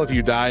example, if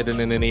you died in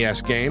an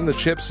NES game, the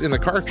chips in the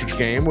cartridge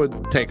game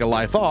would take a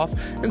life off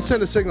and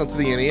send a signal to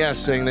the NES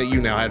saying that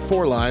you now had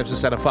 4 lives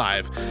instead of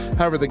 5.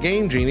 However, the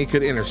Game Genie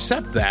could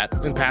intercept that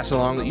and pass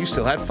along that you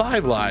still had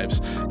 5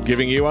 lives,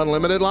 giving you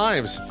unlimited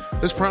lives.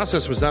 This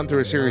process was done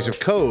through a series of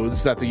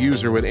codes that the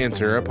user would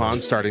enter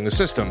upon starting the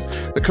system.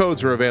 The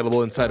codes were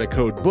available inside a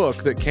code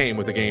book that came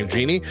with the Game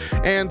Genie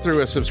and through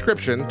a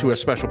subscription to a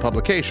special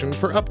publication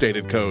for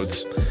updated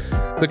codes.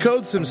 The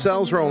codes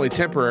themselves were only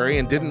temporary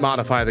and didn't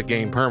modify the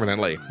game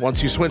permanently.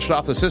 Once you switched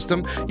off the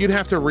system, you'd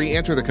have to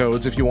re-enter the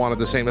codes if you wanted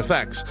the same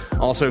effects.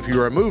 Also, if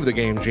you remove the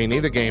Game Genie,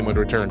 the game would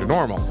return to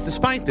normal.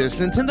 Despite this,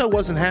 Nintendo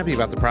wasn't happy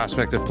about the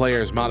prospect of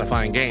players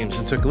modifying games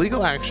and took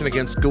legal action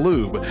against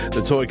Galoob,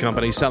 the toy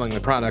company selling the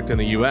product in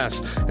the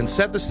US, and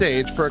set the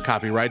stage for a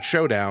copyright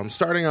showdown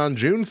starting on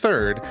June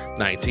 3rd,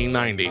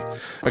 1990.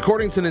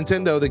 According to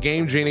Nintendo, the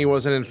Game Genie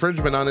was an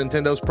infringement on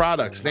Nintendo's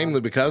products, namely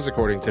because,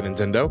 according to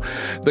Nintendo,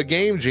 the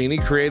Game Genie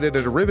created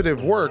a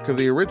derivative work of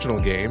the original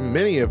game,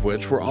 many of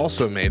which were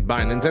also made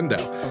by Nintendo.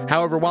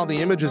 However, while the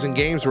images and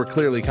games were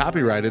clearly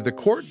copyrighted, the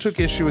court took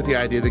issue with the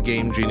idea the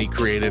Game Genie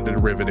created a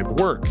derivative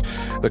work.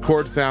 The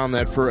court found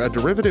that for a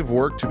derivative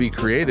work to be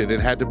created,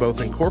 it had to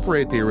both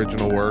incorporate the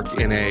original work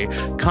in a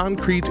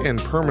concrete and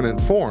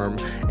permanent form,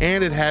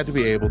 and it had to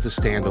be able to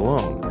stand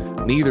alone.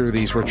 Neither of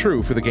these were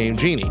true for the Game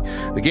Genie.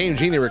 The Game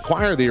Genie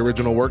required the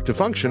original work to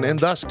function and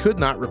thus could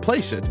not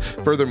replace it.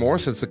 Furthermore,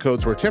 since the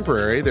codes were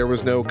temporary, there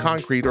was no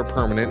concrete or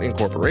permanent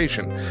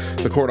incorporation.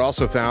 The court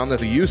also found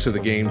that the use of the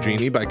Game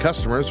Genie by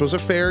customers was a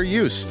fair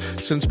use,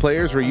 since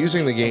players were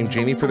using the Game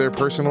Genie for their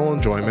personal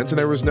enjoyment and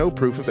there was no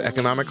proof of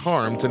economic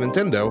harm to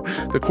Nintendo.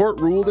 The court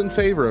ruled in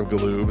favor of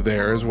Galoob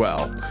there as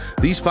well.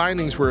 These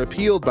findings were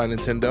appealed by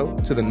Nintendo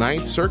to the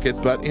Ninth Circuit,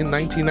 but in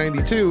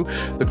 1992,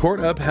 the court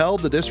upheld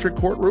the district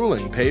court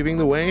ruling, paving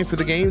the way for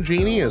the Game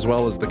Genie, as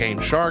well as the Game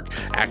Shark,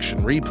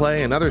 Action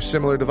Replay, and other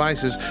similar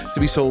devices to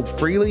be sold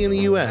freely in the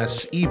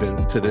US even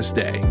to this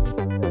day.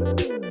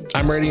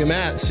 I'm Radio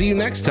Matt. See you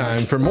next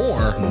time for more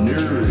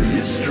Nerd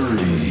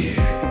History.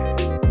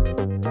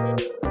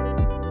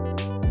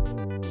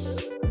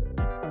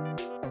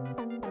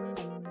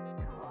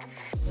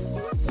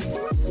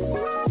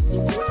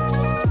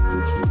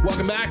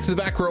 Welcome back to the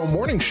Back Row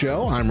Morning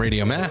Show. I'm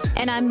Radio Matt.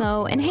 And I'm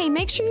Mo. And hey,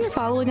 make sure you're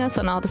following us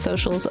on all the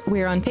socials.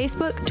 We're on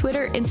Facebook,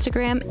 Twitter,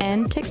 Instagram,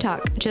 and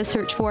TikTok. Just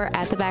search for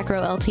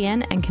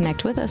 @TheBackRowLTN and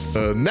connect with us.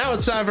 Now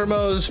it's time for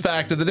Mo's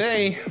Fact of the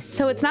Day.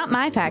 So it's not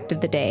my fact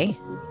of the day.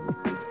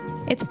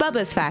 It's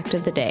Bubba's fact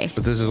of the day.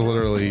 But this is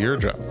literally your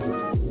job.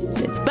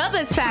 It's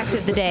Bubba's fact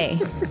of the day.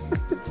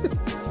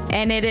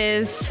 And it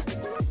is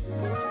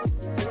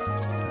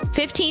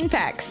 15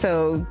 facts,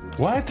 so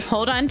what?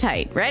 Hold on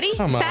tight. Ready?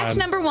 Come Fact on.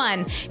 number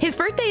 1. His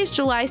birthday is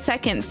July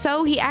 2nd,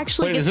 so he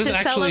actually gets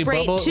to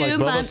celebrate Bubba, 2 like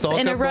months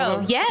in a row.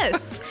 Bubba?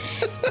 Yes.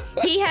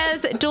 He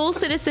has dual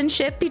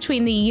citizenship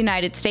between the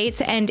United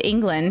States and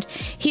England.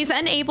 He's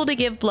unable to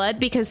give blood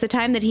because the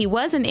time that he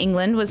was in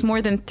England was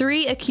more than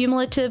 3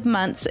 accumulative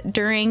months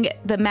during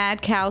the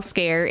Mad Cow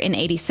Scare in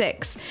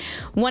 '86.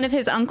 One of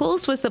his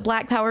uncles was the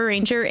Black Power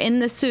Ranger in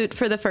the suit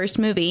for the first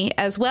movie,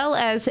 as well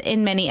as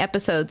in many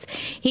episodes.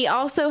 He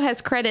also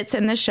has credits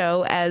in the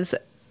show as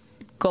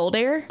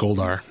Goldar.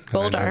 Goldar.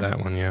 Goldar. I know that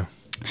one, yeah.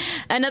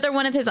 Another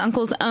one of his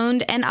uncles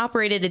owned and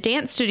operated a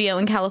dance studio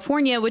in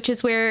California, which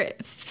is where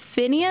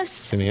Phineas.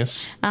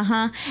 Phineas.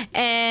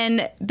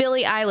 And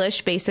Billie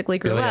Eilish basically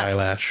grew up. Billie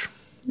Eilish.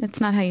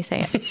 That's not how you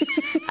say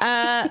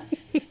it.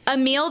 A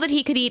meal that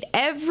he could eat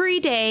every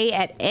day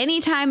at any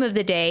time of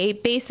the day,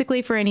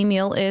 basically for any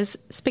meal, is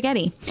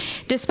spaghetti.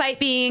 Despite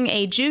being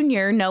a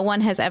junior, no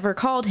one has ever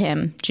called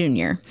him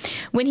Junior.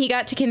 When he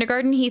got to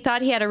kindergarten, he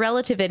thought he had a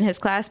relative in his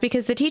class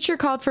because the teacher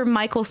called for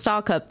Michael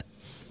Stalkup.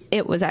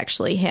 It was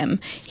actually him.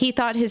 He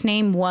thought his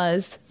name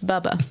was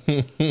Bubba.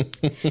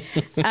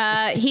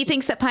 He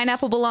thinks that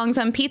pineapple belongs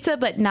on pizza,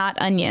 but not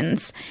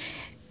onions.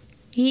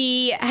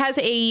 He has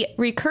a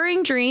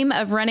recurring dream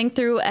of running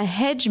through a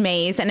hedge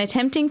maze and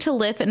attempting to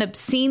lift an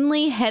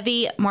obscenely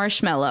heavy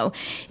marshmallow.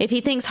 If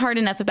he thinks hard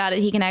enough about it,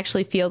 he can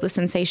actually feel the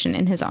sensation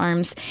in his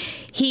arms.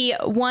 He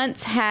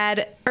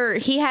had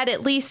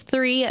at least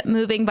 3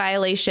 moving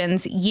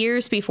violations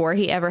years before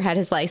he ever had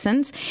his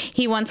license.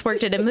 He once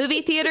worked at a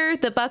movie theater,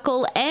 the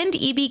Buckle, and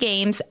EB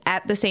Games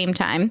at the same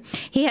time.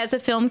 He has a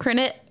film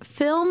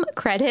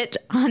credit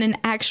on an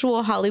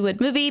actual Hollywood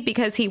movie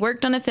because he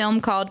worked on a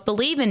film called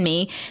Believe in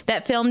Me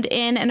that filmed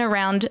in and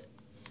around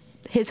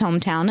his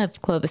hometown of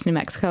Clovis, New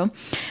Mexico,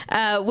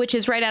 which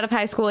is right out of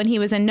high school, and he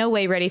was in no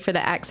way ready for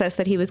the access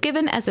that he was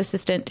given as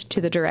assistant to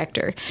the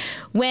director.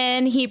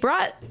 When he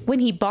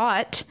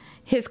bought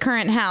his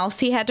current house,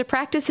 he had to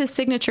practice his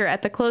signature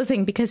at the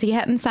closing because he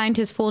hadn't signed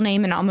his full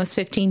name in almost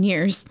 15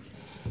 years.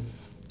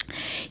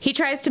 He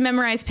tries to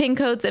memorize PIN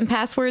codes and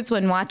passwords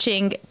when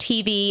watching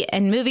TV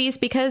and movies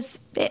because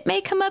it may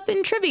come up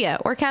in trivia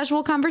or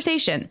casual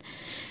conversation.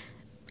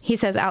 He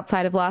says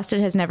outside of Lost, it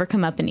has never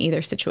come up in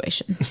either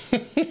situation.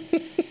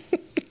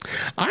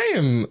 I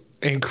am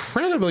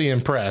incredibly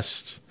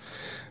impressed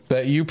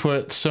that you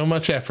put so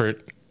much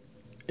effort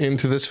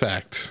into this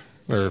fact.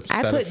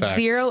 I put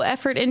 0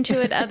 effort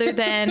into it other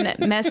than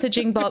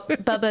messaging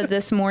Bubba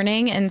this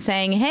morning and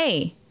saying,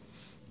 hey,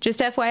 just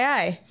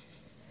FYI,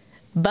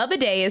 Bubba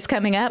Day is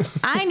coming up.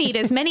 I need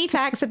as many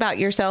facts about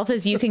yourself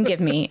as you can give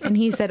me. And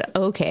he said,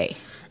 okay.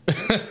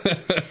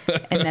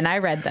 And then I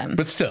read them.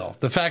 But still,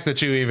 the fact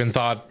that you even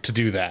thought to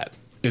do that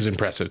is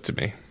impressive to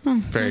me.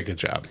 Very good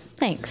job.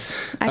 Thanks.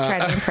 I try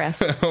to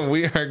impress.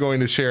 We are going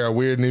to share a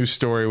weird news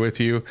story with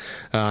you.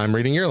 I'm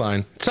reading your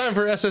line. It's time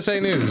for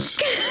SSA News.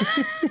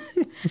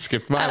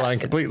 Skipped my line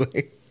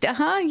completely. Yeah.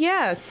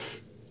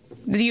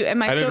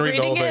 Am I still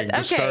reading it?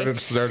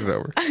 Just started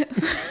over.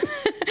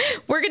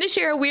 We're going to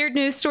share a weird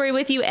news story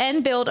with you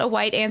and build a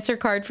white answer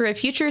card for a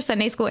future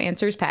Sunday School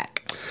Answers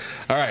pack.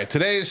 All right,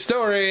 today's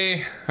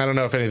story. I don't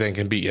know if anything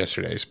can beat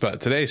yesterday's,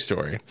 but today's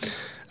story.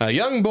 A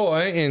young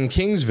boy in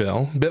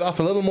Kingsville bit off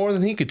a little more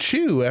than he could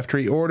chew after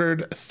he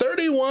ordered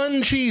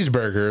 31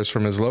 cheeseburgers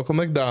from his local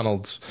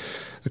McDonald's.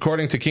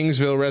 According to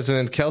Kingsville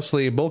resident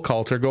Kelsley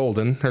Bullcoulter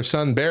Golden, her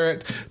son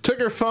Barrett took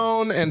her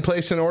phone and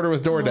placed an order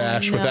with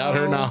DoorDash without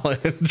her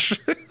knowledge.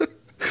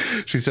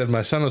 She said,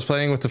 my son was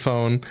playing with the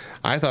phone.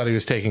 I thought he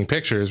was taking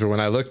pictures, but when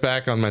I looked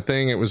back on my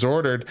thing, it was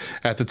ordered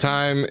at the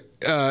time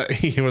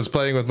he was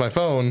playing with my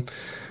phone.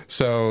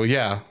 So,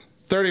 yeah,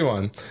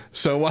 31.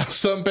 So while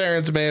some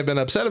parents may have been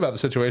upset about the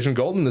situation,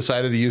 Golden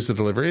decided to use the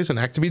delivery as an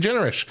act to be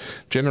generous.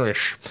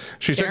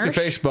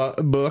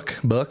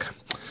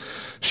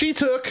 She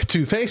took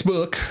to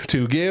Facebook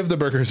to give the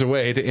burgers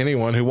away to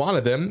anyone who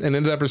wanted them and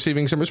ended up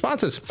receiving some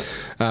responses.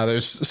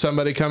 There's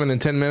somebody coming in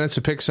 10 minutes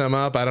to pick some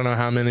up. I don't know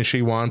how many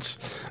she wants.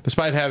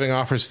 Despite having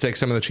offers to take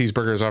some of the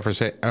cheeseburgers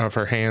off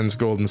her hands,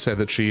 Golden said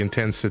that she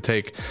intends to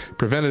take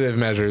preventative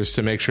measures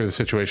to make sure the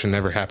situation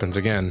never happens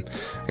again.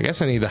 I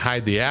guess I need to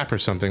hide the app or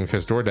something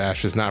because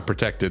DoorDash is not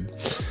protected.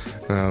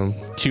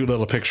 Cute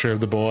little picture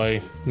of the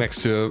boy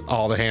next to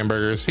all the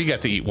hamburgers. He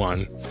got to eat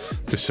one,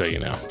 just so you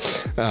know.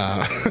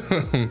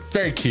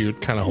 Very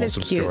cute, kind of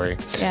wholesome story.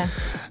 Yeah.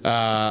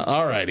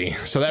 Alrighty.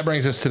 So that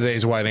brings us to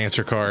today's white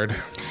answer card.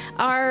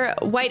 Our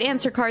white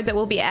answer card that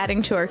we'll be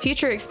adding to our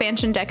future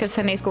expansion deck of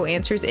Sunday School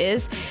Answers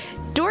is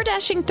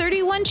DoorDashing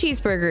 31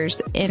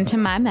 cheeseburgers into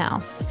my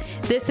mouth.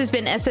 This has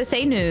been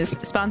SSA News,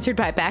 sponsored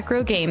by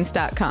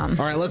BackrowGames.com.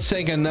 All right, let's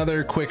take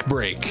another quick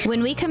break.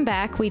 When we come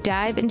back, we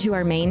dive into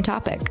our main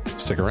topic.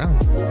 Stick around.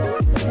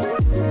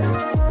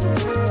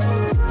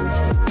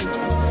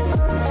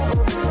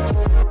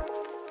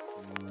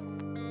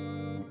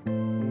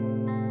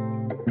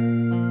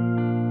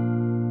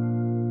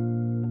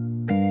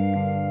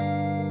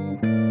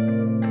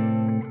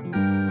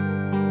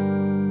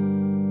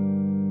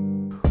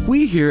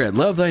 We here at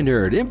Love Thy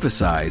Nerd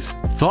emphasize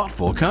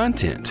thoughtful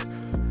content.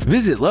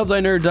 Visit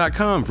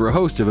lovethynerd.com for a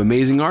host of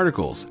amazing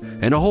articles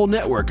and a whole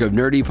network of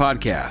nerdy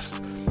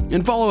podcasts.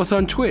 And follow us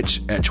on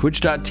Twitch at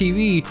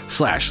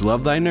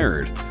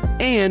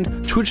twitch.tv/lovethynerd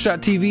and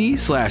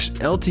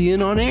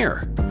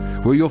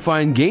twitch.tv/LTNonair, where you'll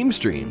find game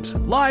streams,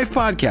 live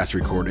podcast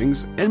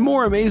recordings, and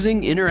more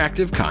amazing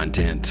interactive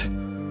content.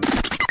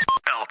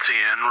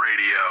 LTN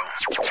Radio.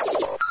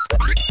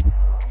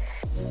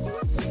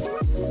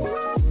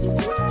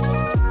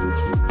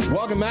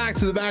 welcome back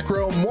to the Back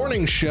Row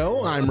Morning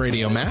Show. I'm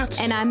Radio Matt.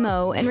 And I'm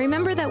Mo. And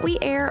remember that we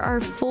air our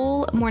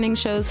full morning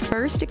shows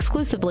first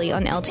exclusively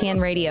on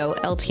LTN Radio,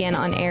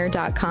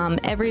 LTNonair.com,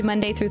 every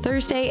Monday through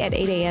Thursday at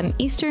 8 a.m.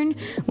 Eastern,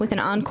 with an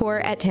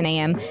encore at 10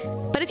 a.m.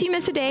 But if you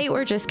miss a day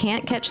or just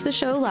can't catch the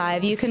show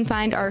live, you can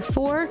find our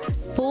 4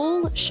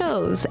 full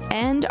shows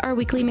and our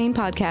weekly main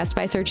podcast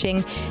by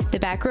searching The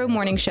Back Row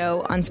Morning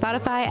Show on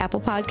Spotify,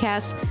 Apple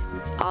Podcasts,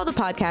 all the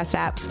podcast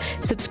apps.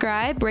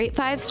 Subscribe, rate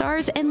 5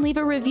 stars, and leave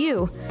a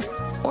review.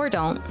 Or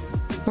don't.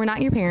 We're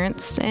not your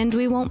parents, and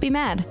we won't be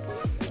mad.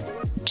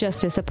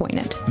 Just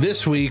disappointed.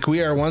 This week,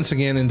 we are once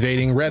again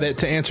invading Reddit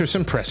to answer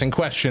some pressing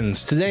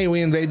questions. Today,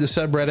 we invade the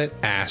subreddit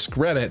Ask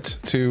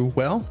Reddit to,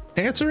 well,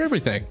 answer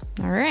everything.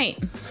 All right.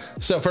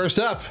 So first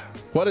up,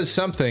 what is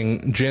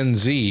something Gen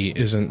Z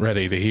isn't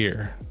ready to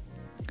hear?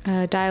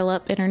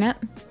 Dial-up internet.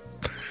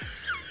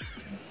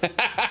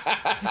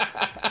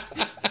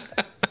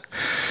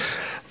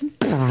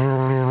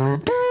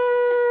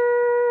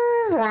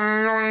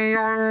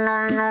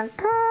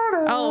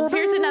 Oh,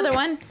 here's another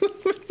one.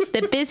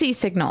 The busy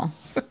signal.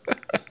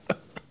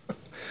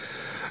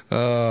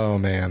 Oh,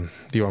 man.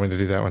 Do you want me to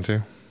do that one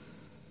too?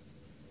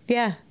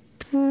 Yeah.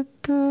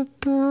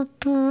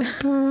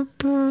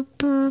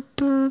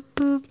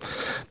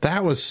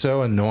 That was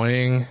so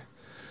annoying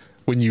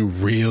when you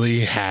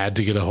really had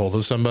to get a hold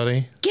of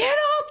somebody. Get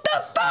off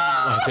the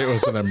phone! Like it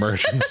was an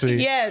emergency.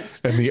 Yes.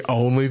 And the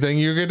only thing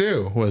you could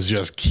do was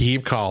just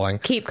keep calling.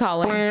 Keep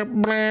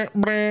calling.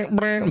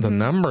 The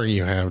number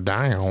you have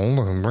dialed.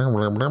 Blah,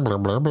 blah, blah, blah,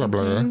 blah, blah,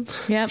 blah.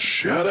 Mm-hmm. Yep.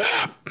 Shut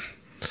up.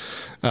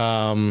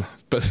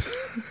 But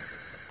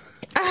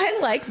I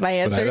like my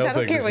answers. I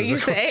don't care what you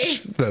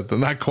say.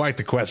 Not quite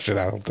the question,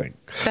 I don't think.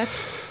 That's...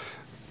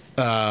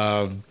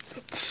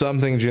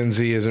 Something Gen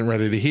Z isn't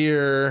ready to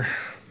hear.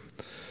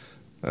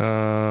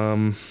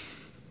 That's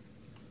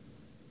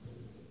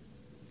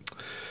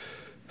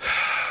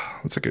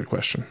a good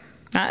question.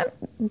 And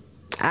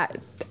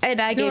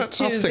I gave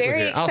 2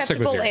 very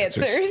acceptable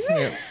answers.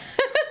 Yeah.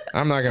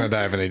 I'm not going to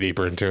dive any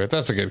deeper into it.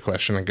 That's a good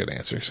question and good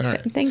answers. All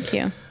right. Thank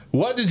you.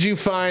 What did you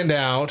find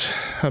out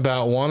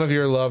about one of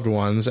your loved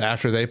ones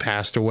after they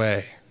passed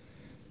away?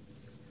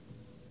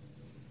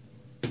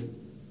 Did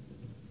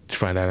you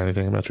find out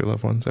anything about your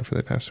loved ones after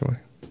they passed away?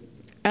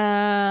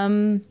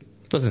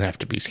 Doesn't have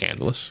to be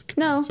scandalous.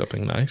 No.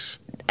 Something nice.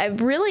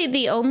 Really,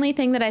 the only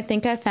thing that I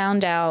think I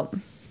found out,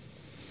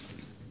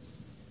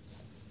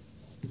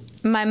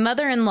 my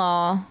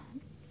mother-in-law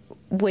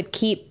would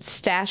keep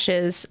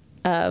stashes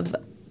of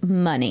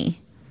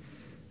money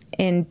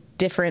in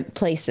different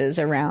places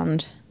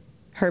around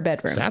her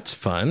bedroom. That's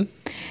fun.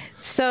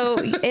 So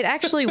it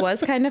actually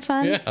was kind of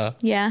fun. Yeah.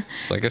 Yeah.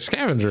 Like a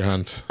scavenger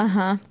hunt.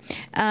 Uh-huh.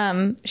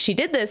 She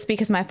did this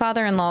because my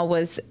father-in-law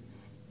was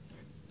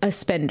a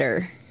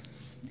spender.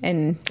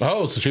 And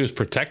so she was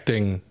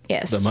protecting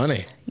the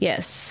money.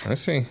 Yes. I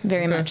see.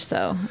 Very much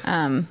so.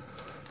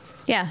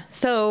 Yeah.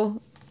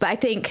 So I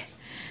think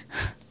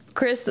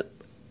Chris,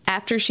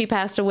 after she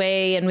passed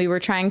away and we were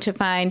trying to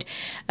find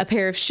a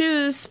pair of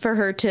shoes for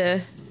her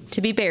to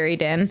be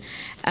buried in,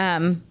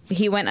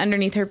 he went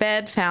underneath her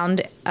bed,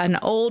 found an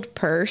old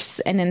purse,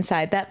 and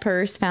inside that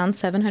purse found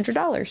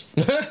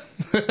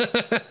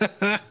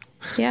 $700.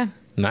 Yeah.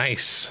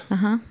 Nice.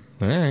 Uh-huh.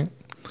 All right.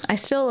 I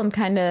still am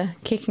kind of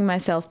kicking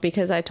myself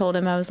because I told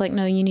him, I was like,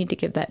 no, you need to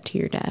give that to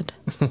your dad.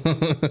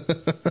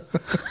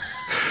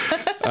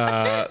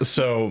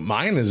 So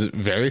mine is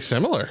very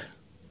similar.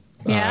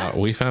 Yeah.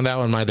 We found out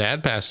when my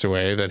dad passed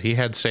away that he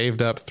had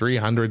saved up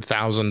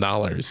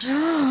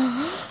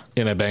 $300,000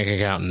 in a bank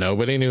account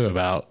nobody knew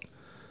about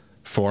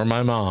for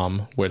my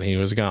mom when he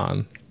was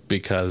gone,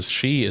 because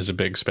she is a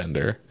big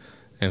spender,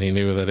 and he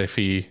knew that if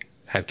he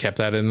had kept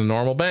that in a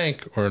normal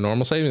bank or a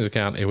normal savings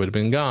account, it would have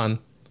been gone.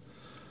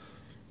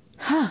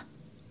 Huh.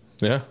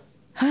 Yeah.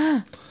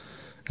 Huh.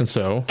 And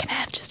so... Can I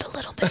have just a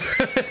little bit?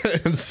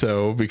 And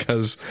so,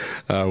 because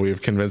we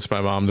have convinced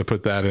my mom to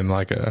put that in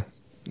like a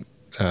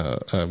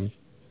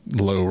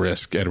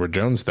low-risk Edward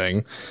Jones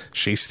thing,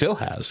 she still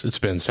has. It's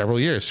been several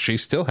years. She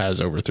still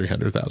has over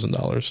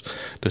 $300,000,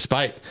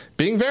 despite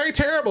being very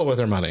terrible with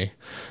her money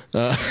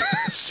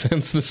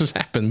since this has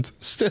happened.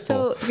 Still.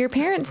 So your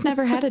parents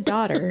never had a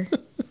daughter.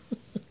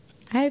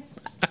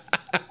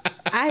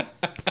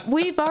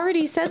 We've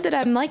already said that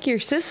I'm like your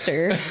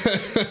sister.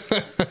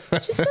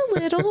 Just a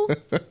little.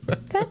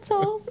 That's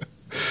all.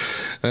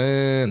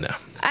 No.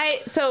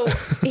 So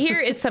here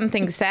is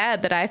something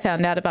sad that I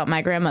found out about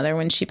my grandmother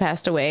when she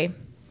passed away.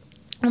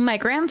 When my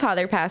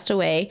grandfather passed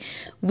away,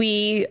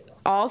 we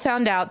all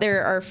found out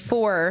there are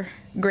 4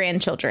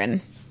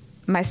 grandchildren.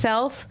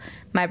 Myself,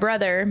 my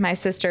brother, my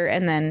sister,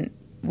 and then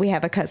we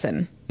have a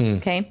cousin.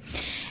 Okay?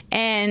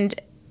 And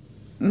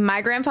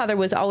my grandfather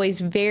was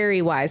always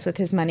very wise with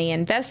his money.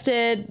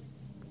 Invested,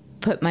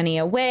 put money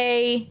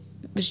away.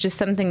 It was just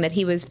something that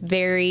he was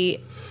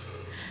very,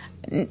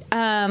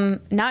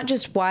 not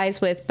just wise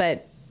with,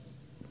 but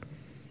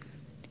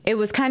it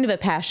was kind of a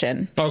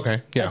passion.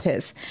 Okay, yeah. Of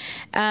his.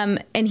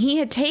 And he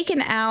had taken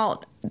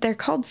out, they're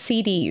called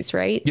CDs,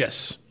 right?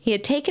 Yes. He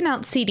had taken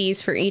out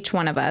CDs for each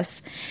one of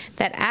us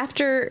that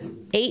after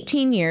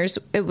 18 years,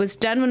 it was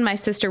done when my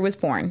sister was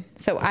born.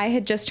 So I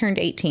had just turned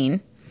 18.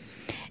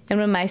 And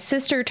when my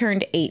sister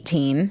turned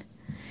 18,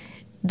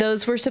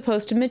 those were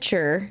supposed to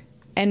mature,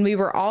 and we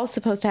were all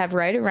supposed to have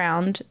right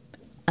around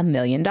 $1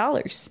 million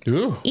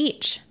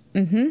each.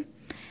 Mm-hmm.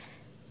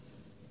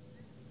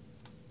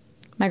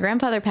 My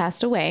grandfather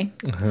passed away.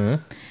 Uh-huh.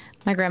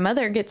 My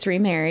grandmother gets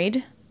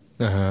remarried.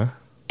 Uh-huh.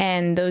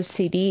 And those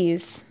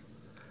CDs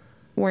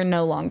were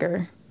no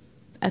longer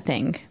a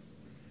thing.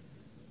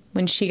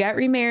 When she got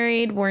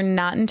remarried, we're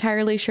not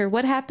entirely sure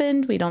what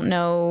happened. We don't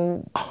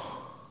know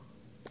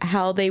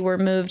how they were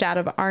moved out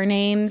of our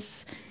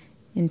names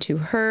into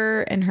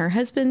her and her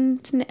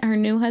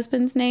new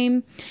husband's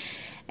name.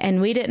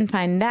 And we didn't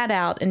find that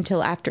out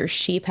until after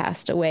she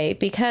passed away,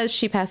 because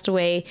she passed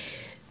away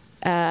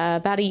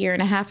about a year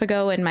and a half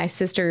ago, and my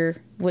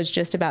sister was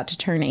just about to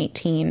turn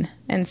 18.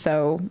 And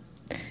so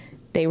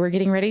they were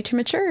getting ready to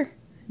mature.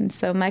 And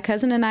so my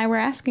cousin and I were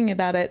asking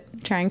about it,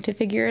 trying to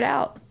figure it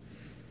out.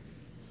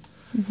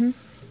 Mm-hmm.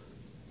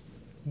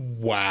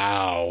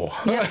 Wow.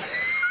 Yep.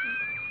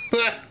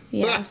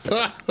 Yes.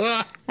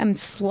 I'm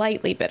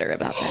slightly bitter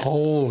about that.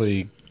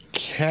 Holy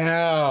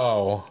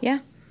cow. Yeah.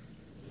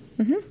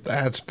 Mm-hmm.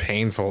 That's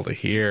painful to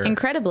hear.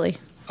 Incredibly.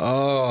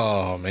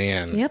 Oh,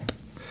 man. Yep.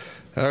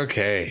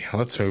 Okay,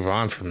 let's move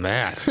on from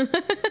that.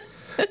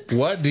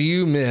 What do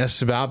you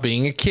miss about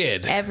being a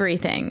kid?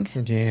 Everything.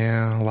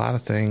 Yeah, a lot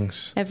of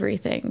things.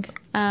 Everything.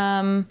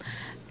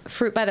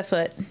 Fruit by the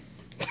foot.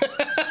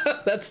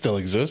 That still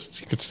exists.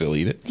 You could still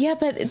eat it. Yeah,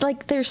 but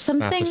like there's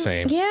something. Not the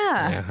same.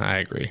 Yeah. Yeah, I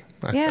agree.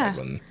 I Yeah. tried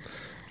one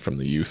from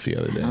the youth the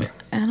other day.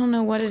 I don't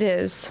know what it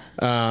is.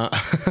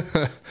 I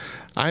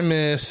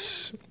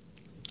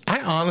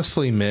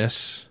honestly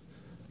miss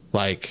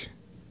like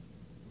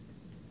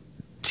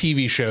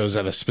TV shows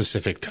at a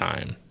specific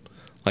time.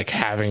 Like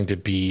having to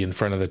be in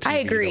front of the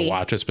TV to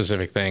watch a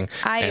specific thing.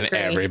 And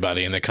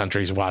everybody in the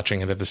country's watching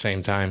it at the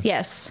same time.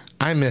 Yes.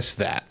 I miss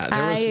that.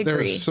 There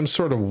was some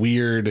sort of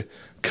weird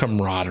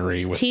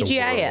camaraderie with TGIF. the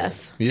world.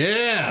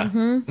 Yeah.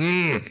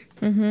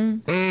 Mm-hmm.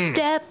 Mm-hmm.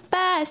 Step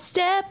by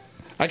step.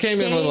 I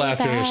came in a little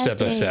after your step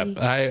by step.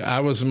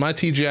 My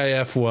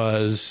TGIF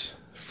was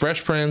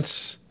Fresh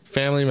Prince,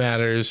 Family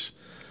Matters,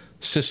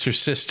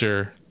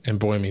 Sister, and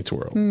Boy Meets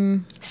World.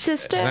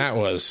 Sister. And that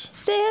was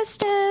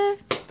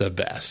the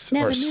best.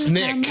 Or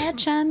Snick.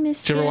 Did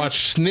you ever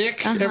watch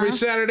Snick every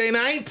Saturday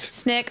night?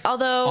 Snick.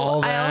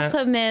 Although I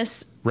also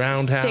miss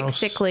Roundhouse,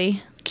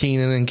 Stickly.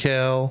 Keenan and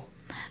Kel.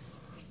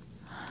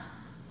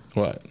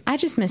 What? I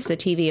just miss the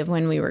TV of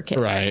when we were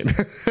kids. Right.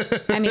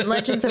 I mean,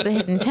 Legends of the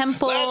Hidden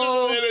Temple. Legends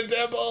of the Hidden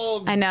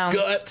Temple. I know.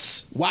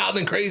 Guts. Wild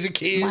and Crazy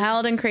Kids.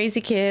 Wild and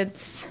Crazy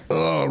Kids.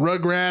 Oh,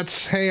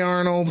 Rugrats. Hey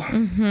Arnold.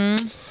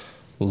 Mm-hmm.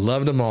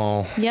 Loved them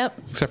all. Yep.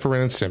 Except for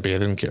Ren and Stimpy. I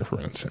didn't care for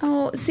Ren and Stimpy.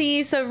 Oh,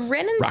 see, so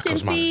Ren and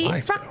Stimpy.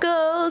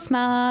 Rocko's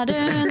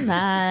Modern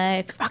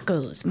Life.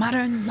 Rocko's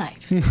Modern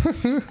Life.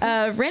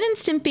 Ren and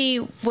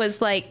Stimpy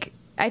was like,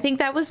 I think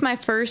that was my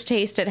first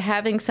taste at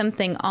having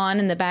something on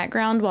in the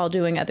background while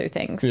doing other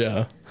things.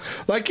 Yeah.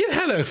 Like, it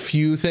had a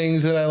few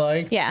things that I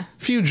liked. Yeah.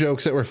 A few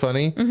jokes that were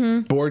funny.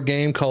 Mm-hmm. Board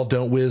game called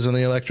Don't Whiz on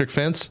the Electric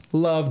Fence.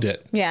 Loved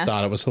it. Yeah.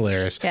 Thought it was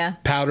hilarious. Yeah.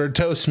 Powdered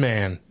Toast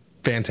Man.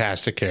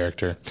 Fantastic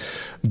character.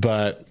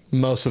 But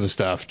most of the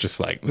stuff,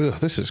 just like, ugh,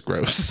 this is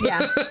gross.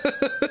 Yeah.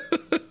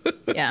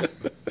 Yeah.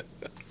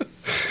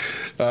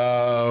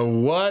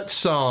 What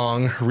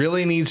song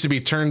really needs to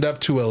be turned up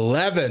to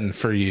 11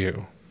 for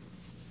you?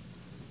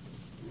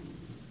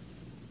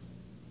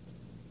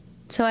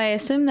 So I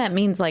assume that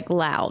means like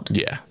loud.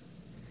 Yeah.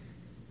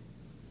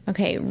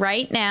 Okay,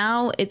 right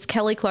now it's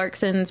Kelly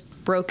Clarkson's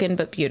Broken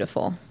But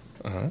Beautiful.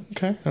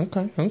 Okay.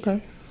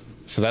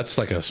 So that's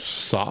like a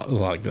soft,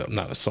 like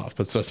not a soft,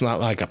 but that's not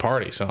like a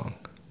party song,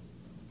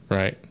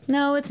 right?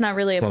 No, it's not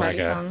really a party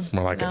song.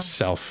 More like a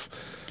self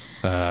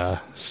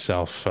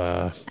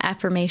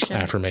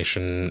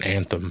affirmation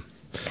anthem.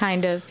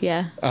 Kind of,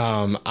 yeah.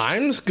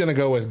 I'm just gonna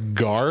go with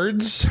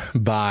 "Guards"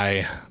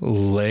 by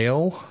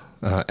Lael,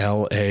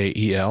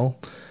 Lael.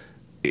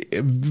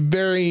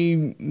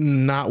 Very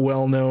not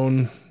well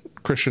known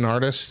Christian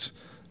artist,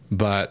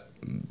 but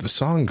the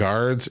song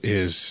 "Guards"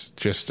 is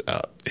just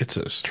it's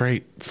a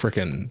straight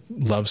freaking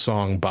love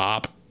song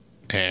bop,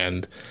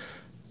 and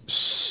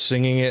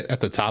singing it at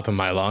the top of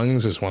my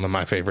lungs is one of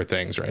my favorite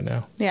things right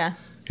now. Yeah.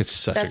 It's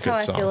such a good song.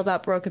 That's how I feel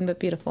about Broken But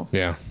Beautiful.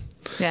 Yeah.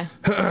 Yeah.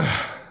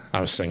 I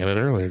was singing it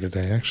earlier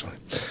today, actually.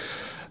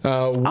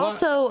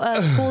 Also,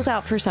 school's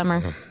out for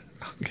summer.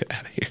 Get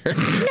out of here.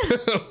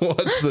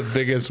 What's the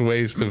biggest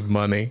waste of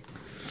money?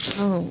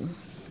 Oh.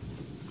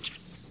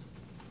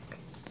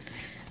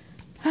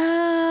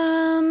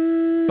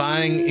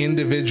 Buying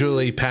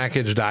individually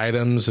packaged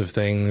items of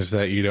things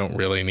that you don't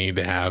really need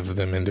to have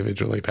them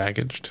individually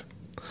packaged.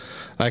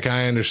 Like,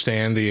 I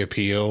understand the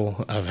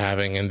appeal of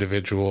having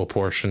individual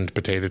portioned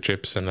potato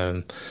chips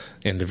in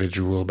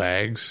individual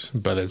bags,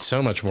 but it's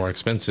so much more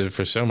expensive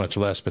for so much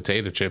less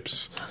potato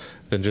chips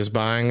than just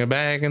buying a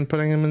bag and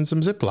putting them in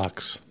some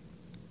Ziplocs.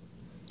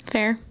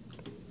 Fair.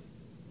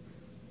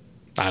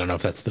 don't know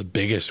if that's the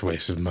biggest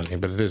waste of money,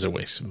 but it is a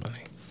waste of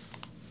money.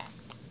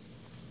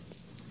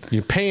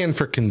 You're paying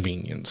for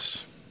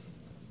convenience.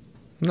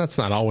 And that's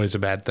not always a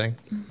bad thing,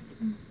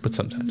 but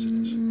sometimes it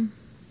is.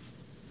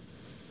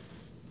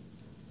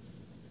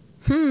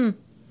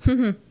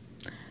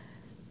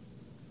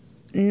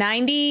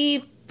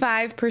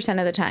 95%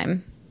 of the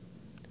time,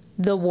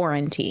 the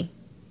warranty.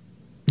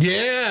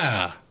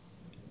 Yeah.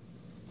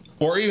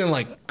 Or even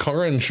like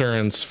car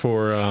insurance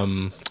for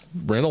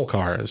rental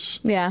cars.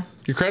 Yeah.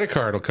 Your credit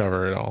card will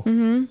cover it all.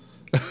 Mm-hmm.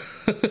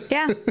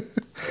 Yeah.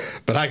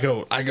 But I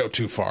go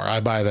too far. I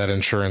buy that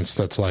insurance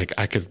that's like,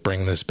 I could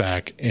bring this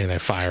back in a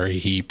fiery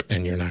heap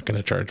and you're not going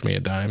to charge me a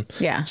dime.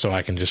 Yeah. So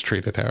I can just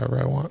treat it however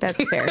I want.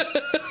 That's fair.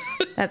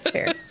 That's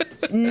fair.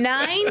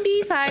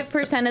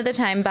 95% of the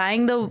time,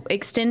 buying the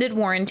extended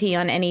warranty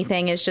on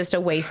anything is just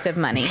a waste of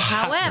money.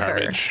 However,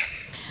 Garbage.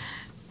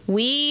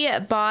 we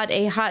bought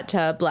a hot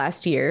tub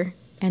last year,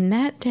 and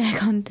that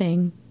daggone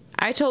thing,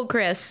 I told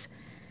Chris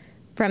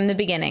from the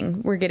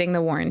beginning, we're getting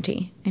the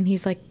warranty. And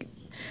he's like,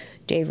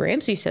 Dave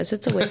Ramsey says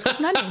it's a waste of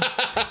money.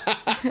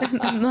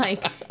 I'm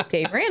like,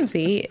 Dave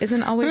Ramsey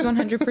isn't always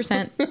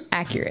 100%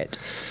 accurate.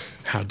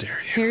 How dare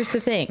you? Here's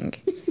the thing.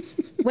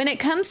 When it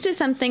comes to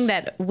something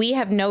that we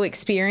have no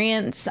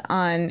experience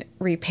on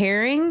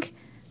repairing,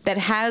 that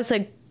has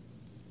a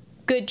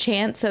good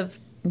chance of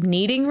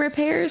needing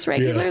repairs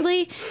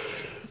regularly,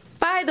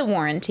 buy the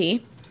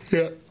warranty.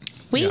 Yeah.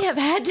 We have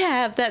had to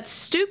have that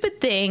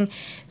stupid thing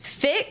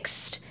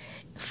fixed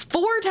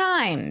 4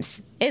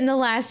 times in the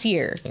last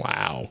year.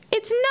 Wow.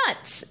 It's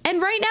nuts.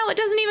 And right now it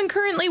doesn't even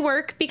currently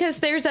work because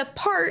there's a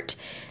pipe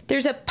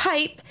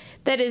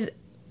that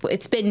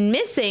it's been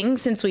missing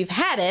since we've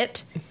had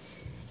it,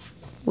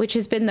 which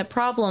has been the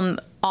problem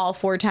all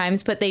 4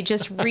 times, but they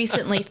just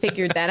recently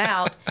figured that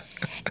out.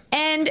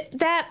 And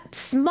that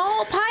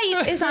small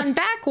pipe is on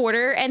back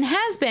order and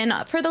has been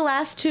for the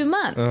last 2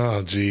 months.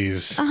 Oh,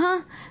 geez.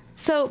 Uh-huh.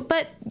 So,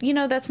 but,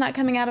 that's not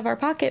coming out of our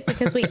pocket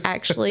because we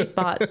actually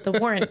bought the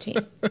warranty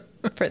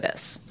for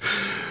this.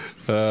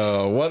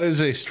 What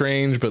is a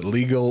strange but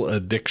legal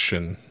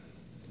addiction?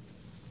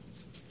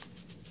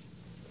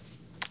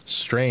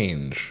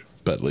 Strange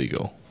but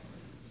legal.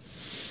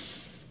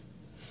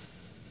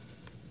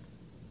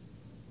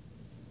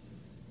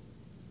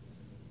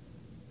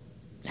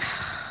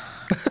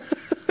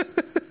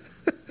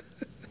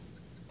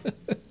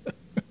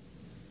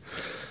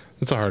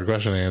 That's a hard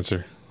question to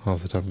answer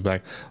off the top of the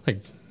back. Like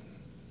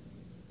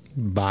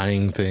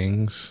buying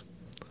things,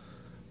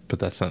 but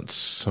that's not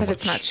so But much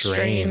it's not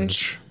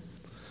strange.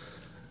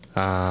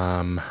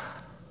 I'm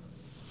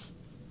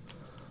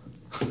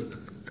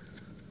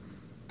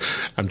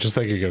just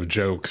thinking of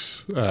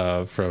jokes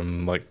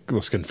from like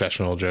those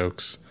confessional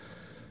jokes.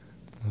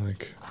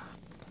 Like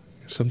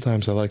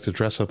sometimes I like to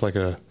dress up like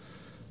a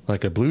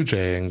blue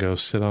jay and go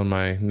sit on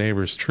my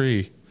neighbor's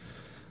tree.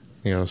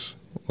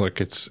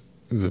 Like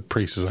the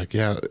priest is like,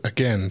 yeah,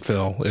 again,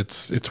 Phil,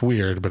 it's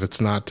weird, but it's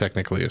not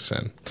technically a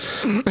sin.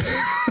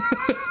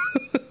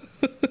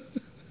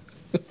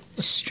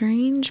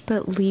 Strange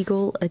but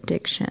legal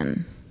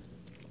addiction.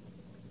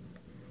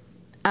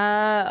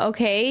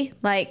 Okay,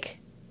 like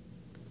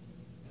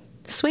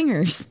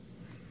swingers.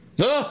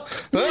 Oh!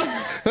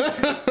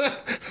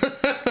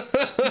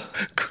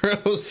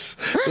 Gross.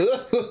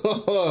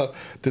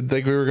 Didn't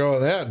think we were going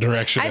that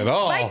direction at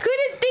all. I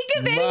couldn't think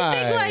of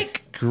anything like...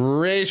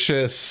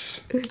 Gracious.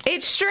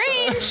 It's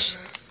strange,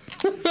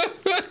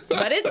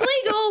 but it's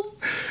legal.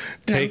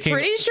 I'm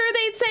pretty sure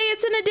they'd say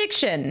it's an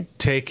addiction.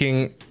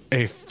 Taking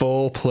a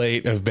full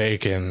plate of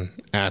bacon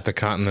at the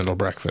continental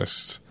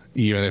breakfast,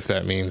 even if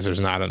that means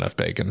there's not enough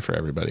bacon for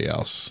everybody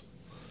else.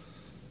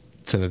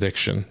 It's an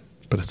addiction,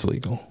 but it's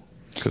legal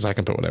because I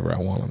can put whatever I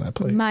want on that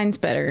plate. Mine's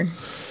better.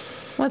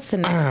 What's the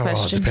next question?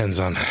 Well, it depends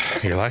on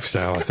your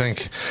lifestyle, I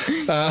think.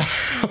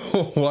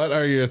 What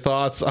are your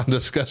thoughts on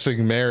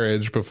discussing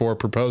marriage before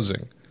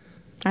proposing?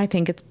 I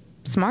think it's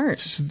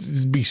smart.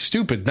 It'd be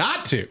stupid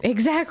not to.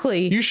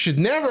 Exactly. You should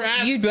never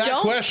ask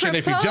that question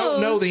if you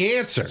don't know the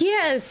answer.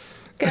 Yes,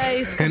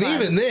 guys. And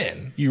even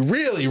then, you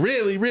really,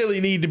 really, really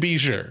need to be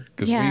sure.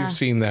 Because we've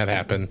seen that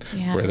happen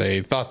where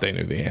they thought they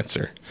knew the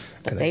answer.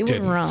 But they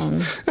were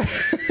wrong.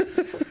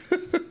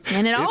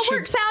 And it all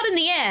works out in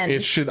the end.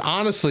 It should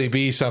honestly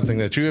be something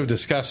that you have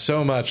discussed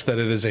so much that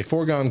it is a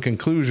foregone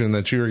conclusion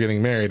that you are getting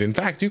married. In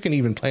fact, you can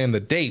even plan the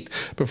date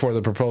before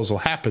the proposal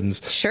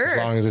happens. Sure. As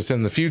long as it's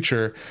in the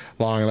future,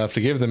 long enough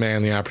to give the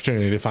man the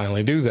opportunity to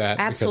finally do that.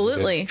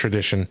 Absolutely. Because it's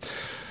tradition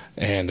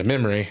and a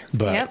memory.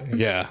 But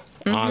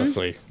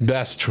honestly,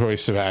 best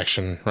choice of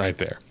action right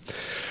there.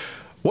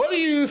 What do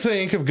you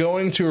think of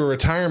going to a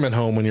retirement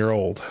home when you're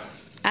old?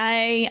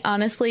 I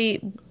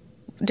honestly,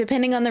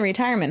 depending on the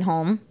retirement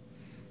home,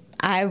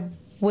 I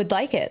would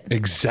like it.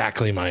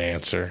 Exactly my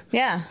answer.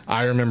 Yeah.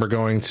 I remember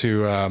going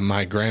to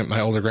my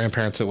older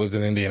grandparents that lived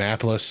in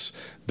Indianapolis.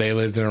 They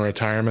lived in a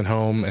retirement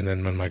home, and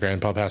then when my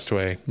grandpa passed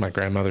away, my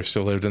grandmother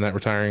still lived in that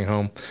retiring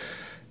home.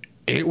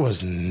 it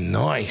was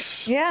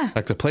nice. Yeah.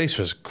 Like the place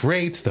was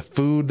great. The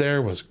food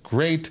there was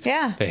great.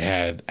 Yeah. They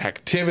had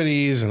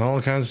activities and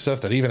all kinds of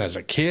stuff that even as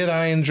a kid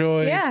I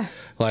enjoyed. Yeah.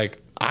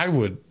 Like I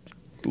would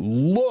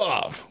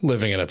love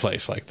living in a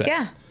place like that.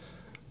 Yeah.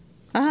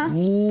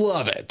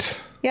 Love it.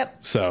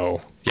 Yep.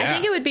 So, yeah. I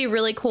think it would be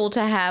really cool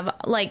to have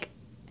like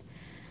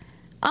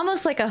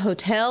almost like a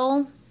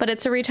hotel, but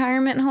it's a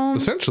retirement home.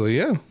 Essentially,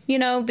 yeah. You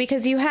know,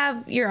 because you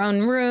have your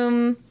own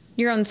room,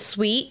 your own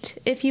suite,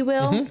 if you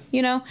will,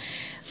 you know.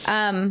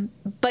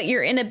 But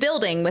you're in a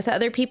building with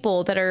other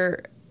people that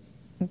are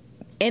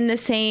in the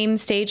same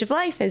stage of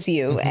life as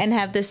you and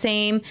have the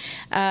same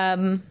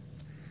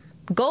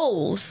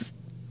goals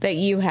that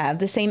you have,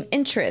 the same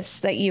interests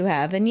that you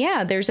have. And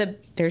yeah, there's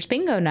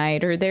bingo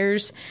night or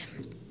there's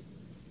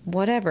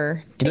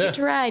whatever, ticket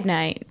to ride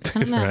night.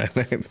 I don't know.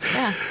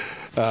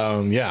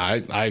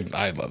 Yeah.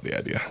 I love the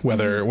idea.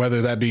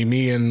 Whether that be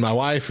me and my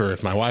wife or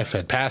if my wife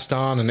had passed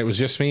on and it was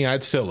just me,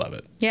 I'd still love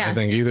it. Yeah. I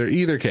think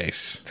either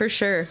case. For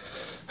sure.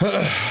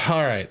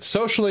 All right.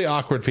 Socially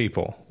awkward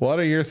people. What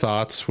are your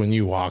thoughts when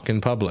you walk in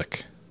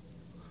public?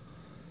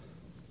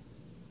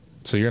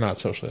 So you're not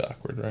socially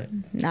awkward, right?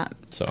 Not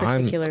so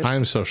particularly.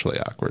 I'm socially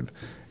awkward.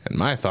 And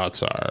my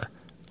thoughts are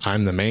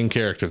I'm the main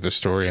character of the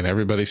story and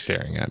everybody's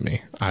staring at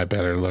me. I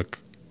better look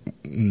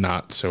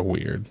not so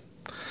weird.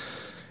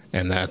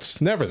 And that's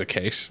never the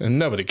case, and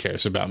nobody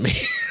cares about me.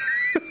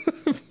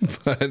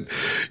 But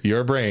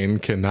your brain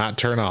cannot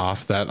turn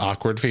off that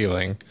awkward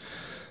feeling.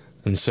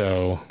 And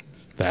so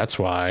that's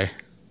why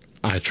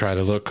I try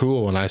to look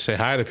cool when I say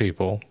hi to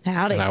people.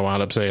 Howdy. And I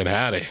wound up saying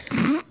howdy.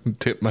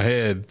 Tip my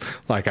head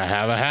like I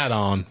have a hat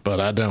on, but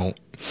I don't.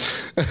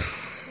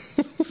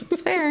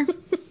 It's fair.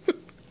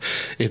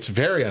 It's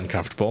very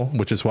uncomfortable,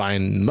 which is why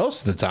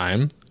most of the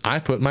time I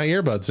put my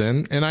earbuds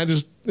in and I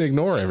just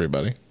ignore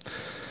everybody.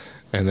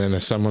 And then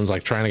if someone's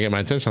like trying to get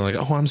my attention, I'm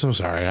like, oh, I'm so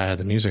sorry. I had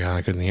the music on.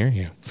 I couldn't hear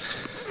you.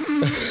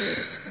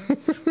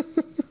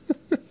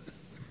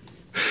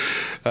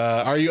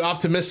 Are you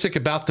optimistic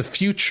about the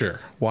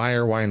future? Why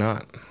or why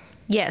not?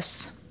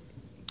 Yes.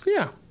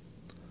 Yeah.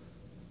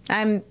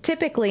 I'm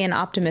typically an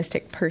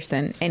optimistic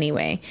person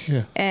anyway.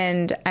 Yeah.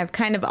 And I've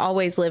kind of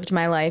always lived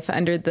my life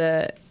under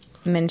the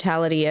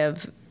mentality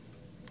of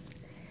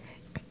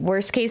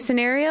worst case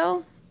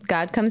scenario,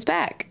 God comes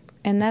back.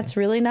 And that's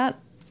really not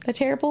a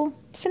terrible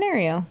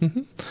scenario.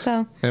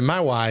 So, and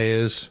my why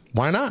is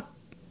why not?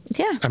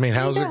 Yeah. I mean,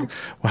 how's it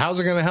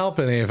going to help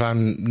any if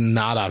I'm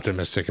not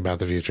optimistic about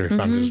the future? If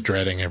I'm just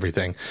dreading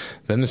everything,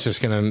 then it's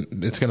going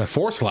to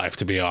force life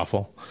to be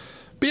awful.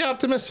 Be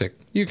optimistic.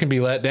 You can be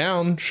let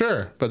down,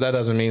 sure, but that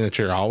doesn't mean that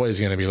you're always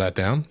going to be let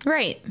down.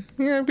 Right.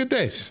 You have good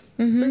days.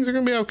 Things are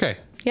going to be okay.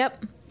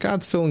 Yep.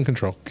 God's still in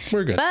control.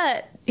 We're good.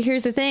 But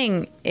here's the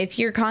thing. If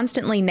you're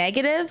constantly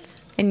negative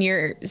and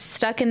you're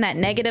stuck in that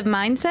negative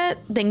mindset,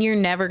 then you're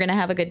never going to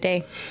have a good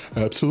day.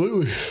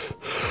 Absolutely.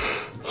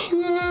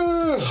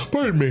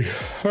 Pardon me.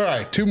 All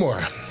right, 2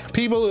 more.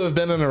 People who have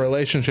been in a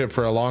relationship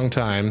for a long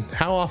time,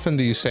 how often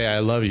do you say I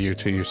love you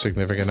to your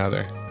significant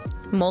other?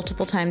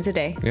 Multiple times a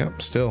day.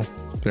 Yep, still.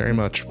 Very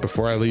much.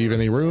 Before I leave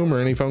any room or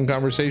any phone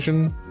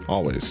conversation,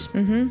 always.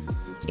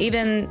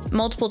 Even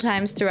multiple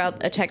times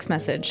throughout a text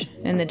message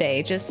in the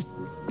day. Just,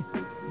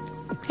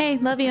 hey,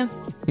 love you.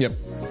 Yep.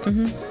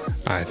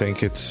 I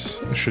think it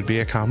should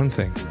be a common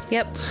thing.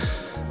 Yep.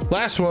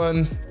 Last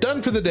one.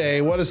 Done for the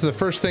day. What is the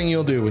first thing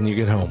you'll do when you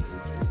get home?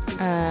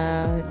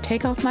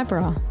 Take off my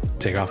bra.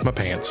 Take off my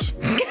pants.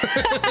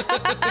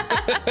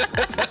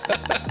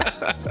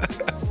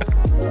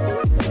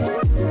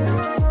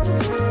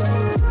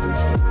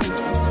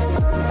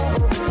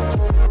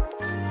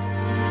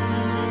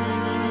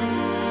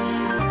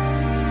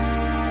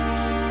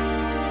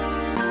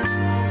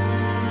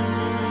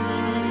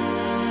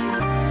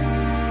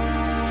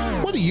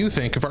 What do you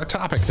think of our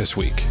topic this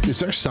week? Is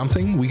there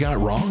something we got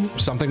wrong?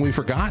 Something we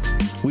forgot?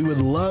 We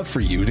would love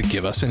for you to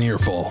give us an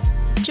earful.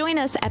 Join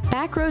us at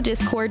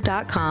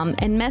backrowdiscord.com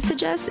and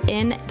message us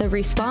in the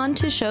Respond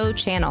to Show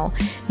channel.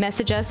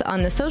 Message us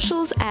on the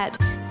socials at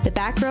the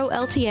Back Row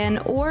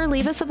LTN or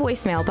leave us a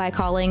voicemail by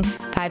calling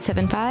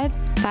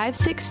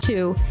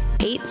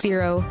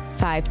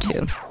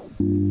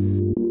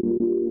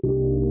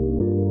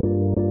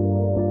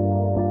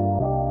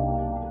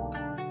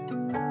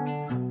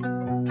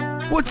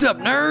What's up,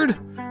 nerd?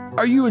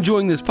 Are you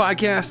enjoying this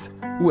podcast?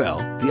 Well,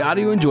 the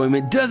audio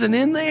enjoyment doesn't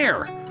end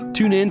there.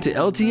 Tune in to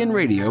LTN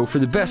Radio for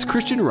the best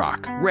Christian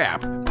rock,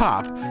 rap,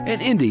 pop,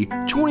 and indie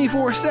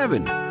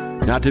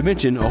 24/7. Not to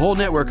mention a whole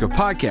network of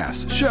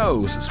podcasts,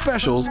 shows,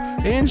 specials,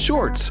 and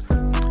shorts,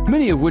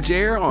 many of which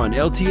air on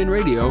LTN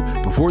Radio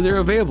before they're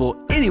available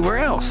anywhere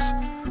else.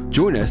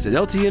 Join us at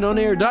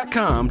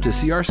ltnonair.com to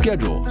see our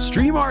schedule,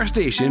 stream our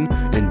station,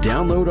 and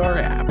download our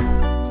app.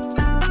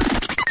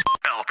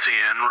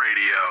 LTN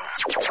Radio.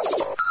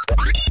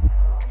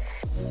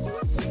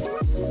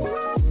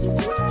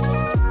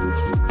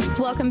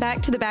 Welcome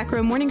back to the Back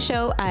Row Morning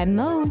Show. I'm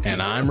Mo.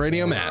 And I'm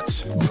Radio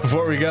Matt.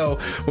 Before we go,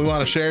 we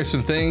want to share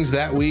some things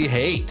that we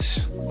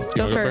hate.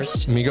 Go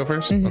first. Me go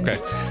first? Okay.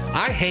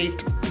 I hate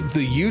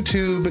the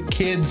YouTube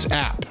Kids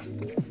app.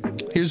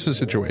 here's the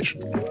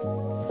situation.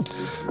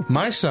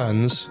 My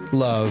sons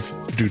love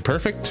Dude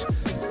Perfect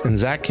and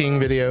Zach King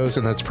videos,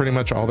 and that's pretty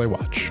much all they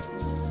watch.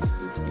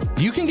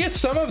 You can get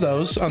some of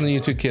those on the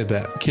YouTube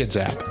Kids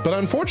app, but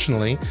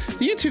unfortunately,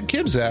 the YouTube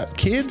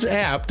Kids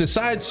app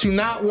decides to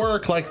not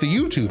work like the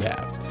YouTube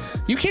app.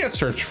 You can't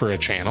search for a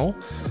channel.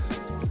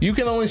 You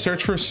can only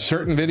search for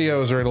certain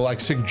videos, or it'll like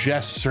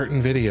suggest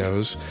certain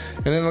videos,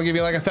 and then it'll give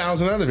you like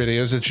 1,000 other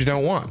videos that you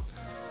don't want.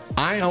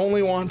 I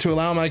only want to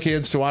allow my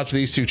kids to watch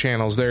these two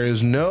channels. There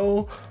is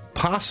no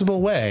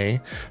possible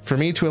way for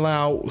me to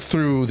allow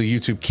through the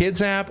YouTube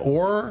Kids app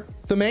or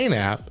the main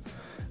app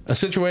a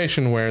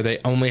situation where they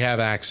only have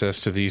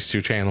access to these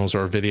two channels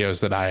or videos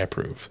that I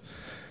approve.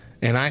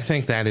 And I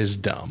think that is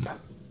dumb.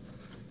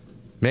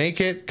 Make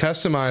it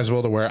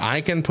customizable to where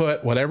I can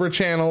put whatever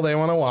channel they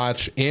want to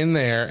watch in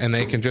there and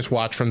they can just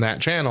watch from that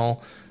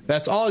channel.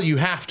 That's all you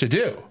have to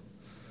do.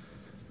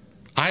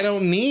 I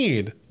don't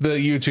need the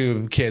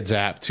YouTube Kids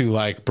app to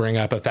like bring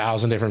up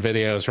 1,000 different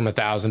videos from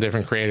 1,000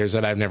 different creators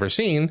that I've never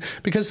seen,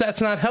 because that's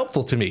not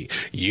helpful to me.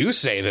 You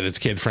say that it's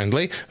kid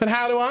friendly, but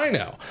how do I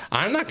know?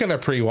 I'm not going to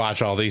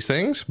pre-watch all these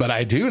things, but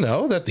I do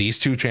know that these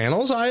two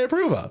channels I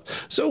approve of.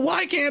 So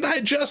why can't I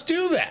just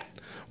do that?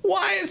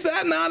 Why is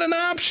that not an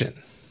option?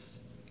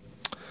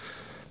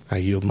 I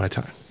yield my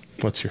time.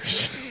 What's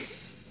yours?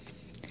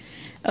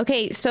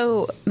 Okay,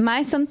 so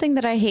my something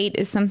that I hate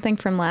is something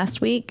from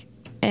last week.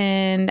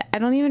 And I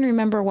don't even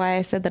remember why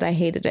I said that I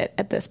hated it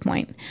at this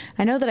point.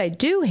 I know that I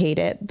do hate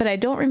it, but I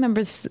don't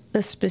remember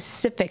the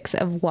specifics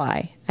of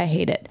why I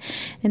hate it.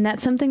 And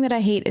that's something that I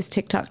hate is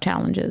TikTok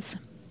challenges.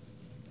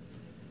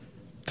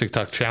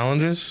 TikTok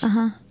challenges?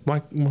 Uh-huh.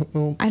 Why?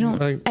 Well, I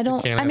think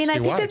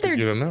that they're...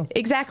 You don't know.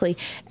 Exactly.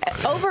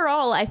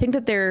 Overall, I think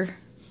that they're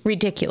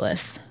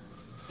ridiculous.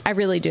 I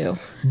really do.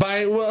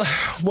 What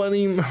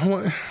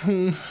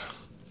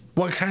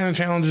kind of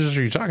challenges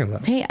are you talking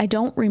about? Hey, I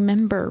don't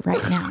remember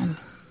right now.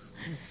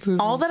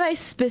 All that I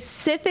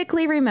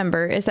specifically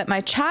remember is that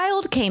my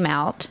child came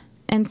out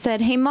and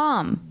said, "Hey,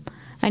 Mom,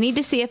 I need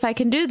to see if I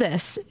can do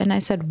this." And I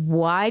said,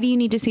 "Why do you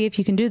need to see if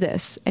you can do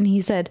this?" And he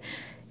said,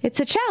 "It's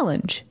a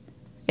challenge."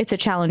 It's a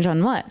challenge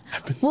on what?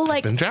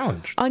 I've been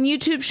challenged. On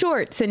YouTube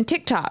Shorts and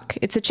TikTok.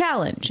 It's a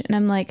challenge. And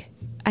I'm like,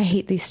 I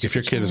hate these stupid If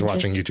your kid challenges. is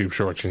watching YouTube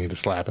Shorts, you need to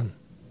slap him.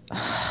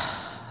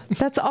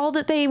 That's all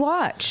that they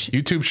watch.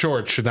 YouTube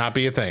Shorts should not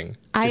be a thing.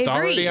 It's agree.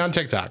 Already on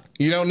TikTok.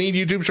 You don't need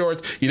YouTube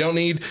Shorts. You don't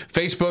need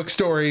Facebook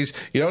Stories.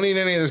 You don't need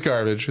any of this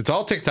garbage. It's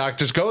all TikTok.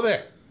 Just go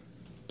there.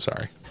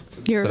 Sorry.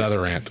 That's another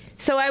rant.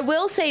 So I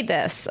will say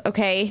this,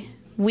 okay?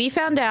 We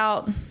found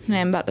out, and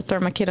I'm about to throw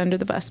my kid under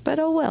the bus, but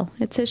oh well,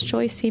 it's his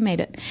choice. He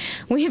made it.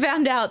 We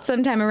found out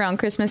sometime around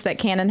Christmas that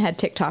Cannon had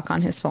TikTok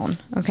on his phone,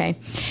 okay?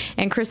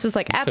 And Chris was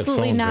like,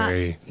 absolutely phone, not.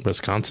 Very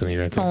Wisconsin-y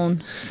right there.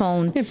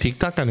 Phone. Yeah,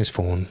 TikTok on his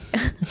phone.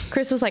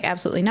 Chris was like,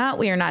 absolutely not.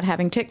 We are not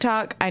having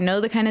TikTok. I know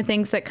the kind of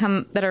things that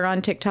are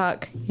on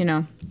TikTok,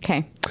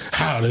 okay.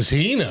 How does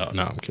he know?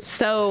 No, I'm kidding.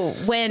 So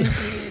when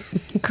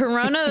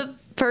Corona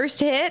first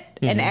hit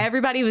and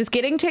everybody was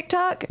getting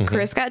TikTok,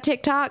 Chris got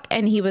TikTok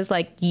and he was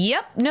like,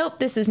 yep, nope,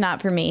 this is not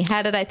for me.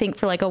 Had it, I think,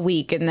 for like a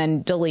week and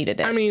then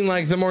deleted it. I mean,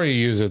 like, the more you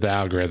use it, the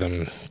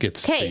algorithm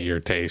gets to your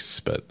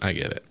tastes, but I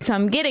get it. So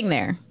I'm getting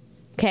there.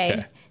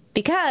 Okay.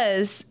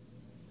 Because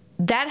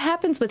that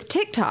happens with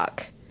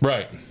TikTok.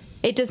 Right.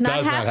 It does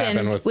not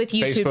happen with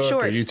YouTube Facebook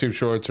Shorts. Or YouTube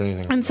Shorts or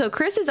anything. And so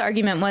Chris's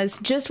argument was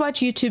just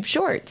watch YouTube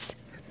Shorts.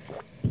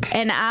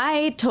 And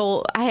I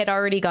had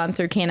already gone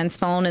through Cannon's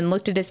phone and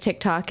looked at his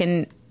TikTok,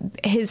 and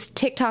his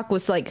TikTok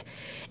was like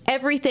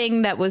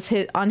everything that was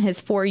on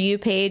his For You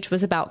page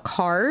was about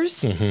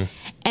cars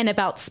and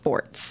about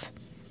sports.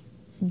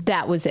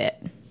 That was it.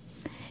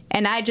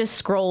 And I just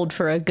scrolled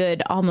for a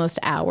good almost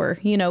hour,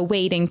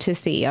 waiting to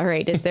see, all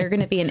right, is there going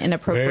to be an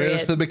inappropriate...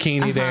 Where's the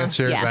bikini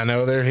dancers? Yeah. I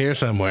know they're here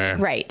somewhere.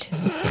 Right.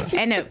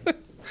 And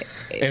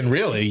and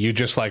really, you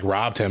just like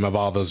robbed him of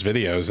all those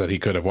videos that he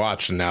could have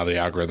watched, and now the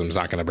algorithm's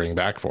not going to bring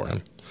back for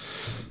him.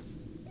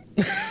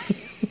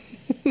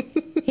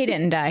 He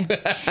didn't die.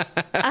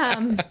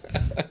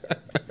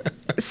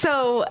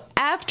 So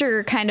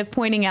after kind of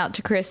pointing out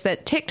to Chris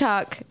that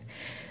TikTok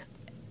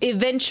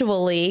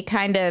eventually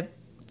kind of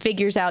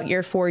figures out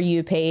your For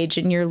You page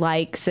and your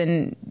likes,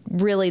 and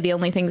really the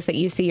only things that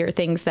you see are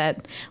things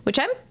which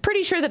I'm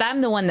pretty sure that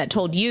I'm the one that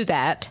told you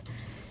that.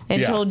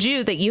 And told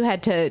you that you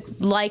had to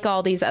like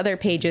all these other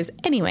pages.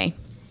 Anyway.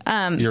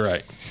 You're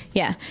right.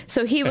 Yeah.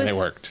 So he was... And it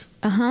worked.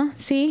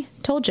 See?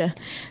 Told you.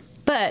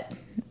 But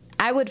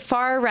I would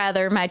far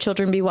rather my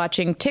children be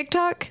watching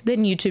TikTok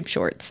than YouTube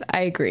Shorts. I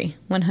agree.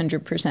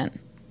 100%.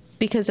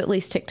 Because at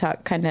least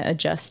TikTok kind of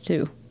adjusts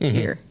to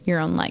your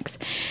own likes.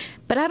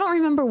 But I don't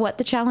remember what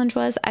the challenge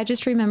was. I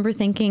just remember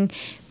thinking,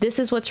 this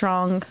is what's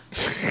wrong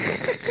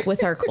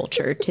with our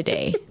culture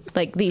today.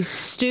 Like these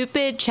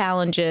stupid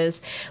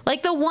challenges.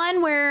 Like the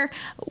one where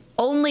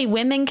only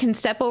women can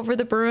step over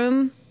the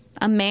broom.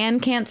 A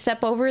man can't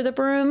step over the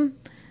broom.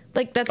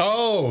 Like that's...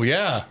 Oh,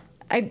 yeah.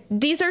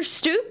 these are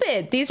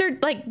stupid. These are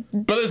like...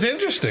 But it's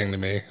interesting to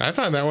me. I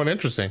find that one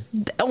interesting.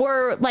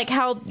 Or like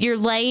how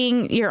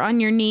you're on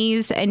your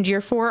knees and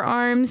your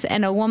forearms,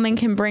 and a woman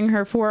can bring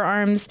her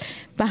forearms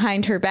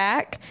behind her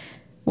back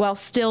while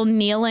still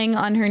kneeling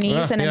on her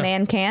knees, and a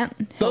man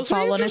can't. He'll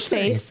fall on his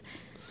face.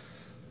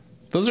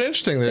 Those are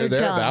interesting. They're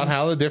about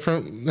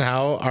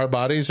how our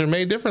bodies are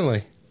made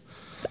differently.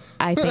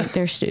 I think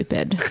they're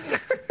stupid.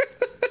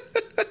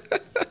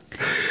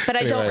 But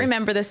I don't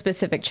remember the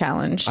specific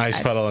challenge. Ice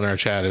Puddle in our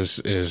chat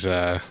is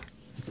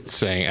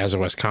saying, as a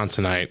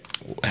Wisconsinite,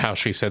 how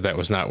she said that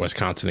was not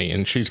Wisconsin-y,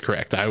 and she's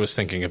correct. I was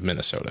thinking of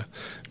Minnesota.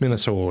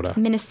 Minnesota.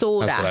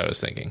 That's what I was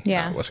thinking.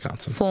 Yeah. Not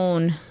Wisconsin.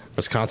 Phone.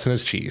 Wisconsin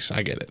is cheese.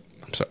 I get it.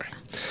 I'm sorry.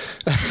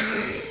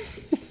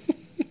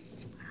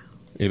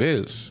 It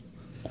is.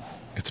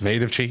 It's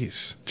made of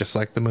cheese, just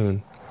like the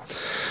moon.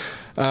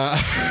 All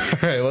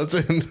right, let's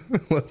end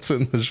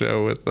the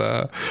show with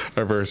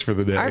our verse for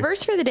the day. Our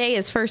verse for the day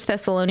is 1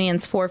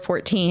 Thessalonians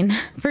 4:14.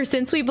 For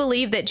since we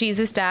believe that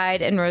Jesus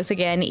died and rose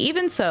again,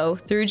 even so,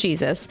 through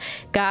Jesus,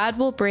 God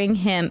will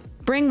bring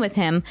with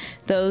him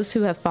those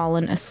who have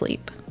fallen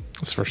asleep.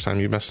 It's the first time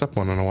you messed up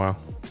one in a while.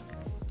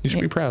 You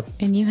should be proud.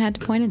 And you had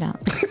to point it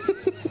out.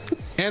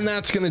 And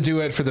that's going to do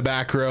it for the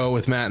Back Row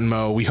with Matt and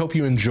Mo. We hope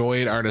you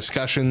enjoyed our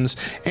discussions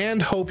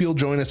and hope you'll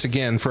join us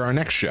again for our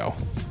next show.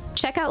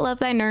 Check out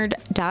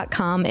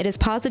lovethynerd.com. It is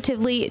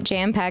positively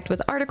jam-packed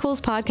with articles,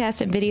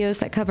 podcasts, and videos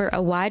that cover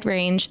a wide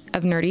range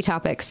of nerdy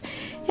topics.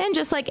 And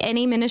just like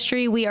any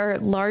ministry, we are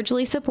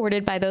largely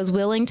supported by those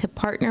willing to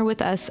partner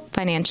with us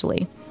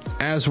financially.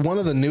 As one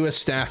of the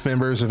newest staff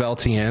members of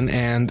LTN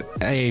and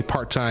a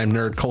part-time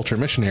nerd culture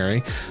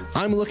missionary,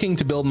 I'm looking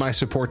to build my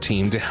support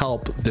team to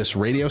help this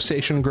radio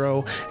station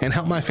grow and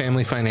help my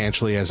family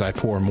financially as I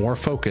pour more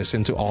focus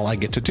into all I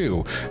get to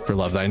do for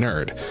Love Thy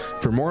Nerd.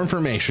 For more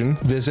information,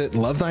 visit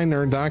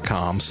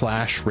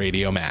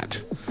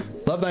lovethynerd.com/radiomat.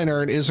 Love Thy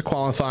Nerd is a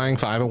qualifying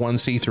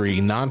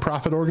 501c3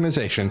 nonprofit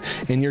organization,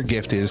 and your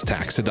gift is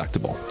tax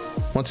deductible.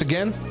 Once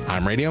again,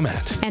 I'm Radio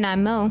Matt. And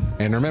I'm Mo.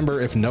 And remember,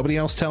 if nobody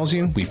else tells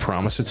you, we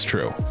promise it's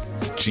true.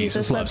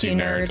 Jesus loves you,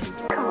 nerd.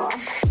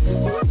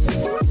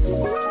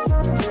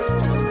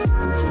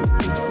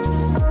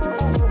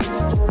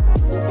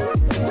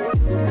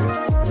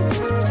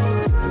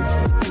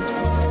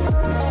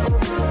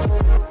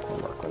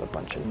 Work with a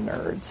bunch of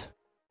nerds.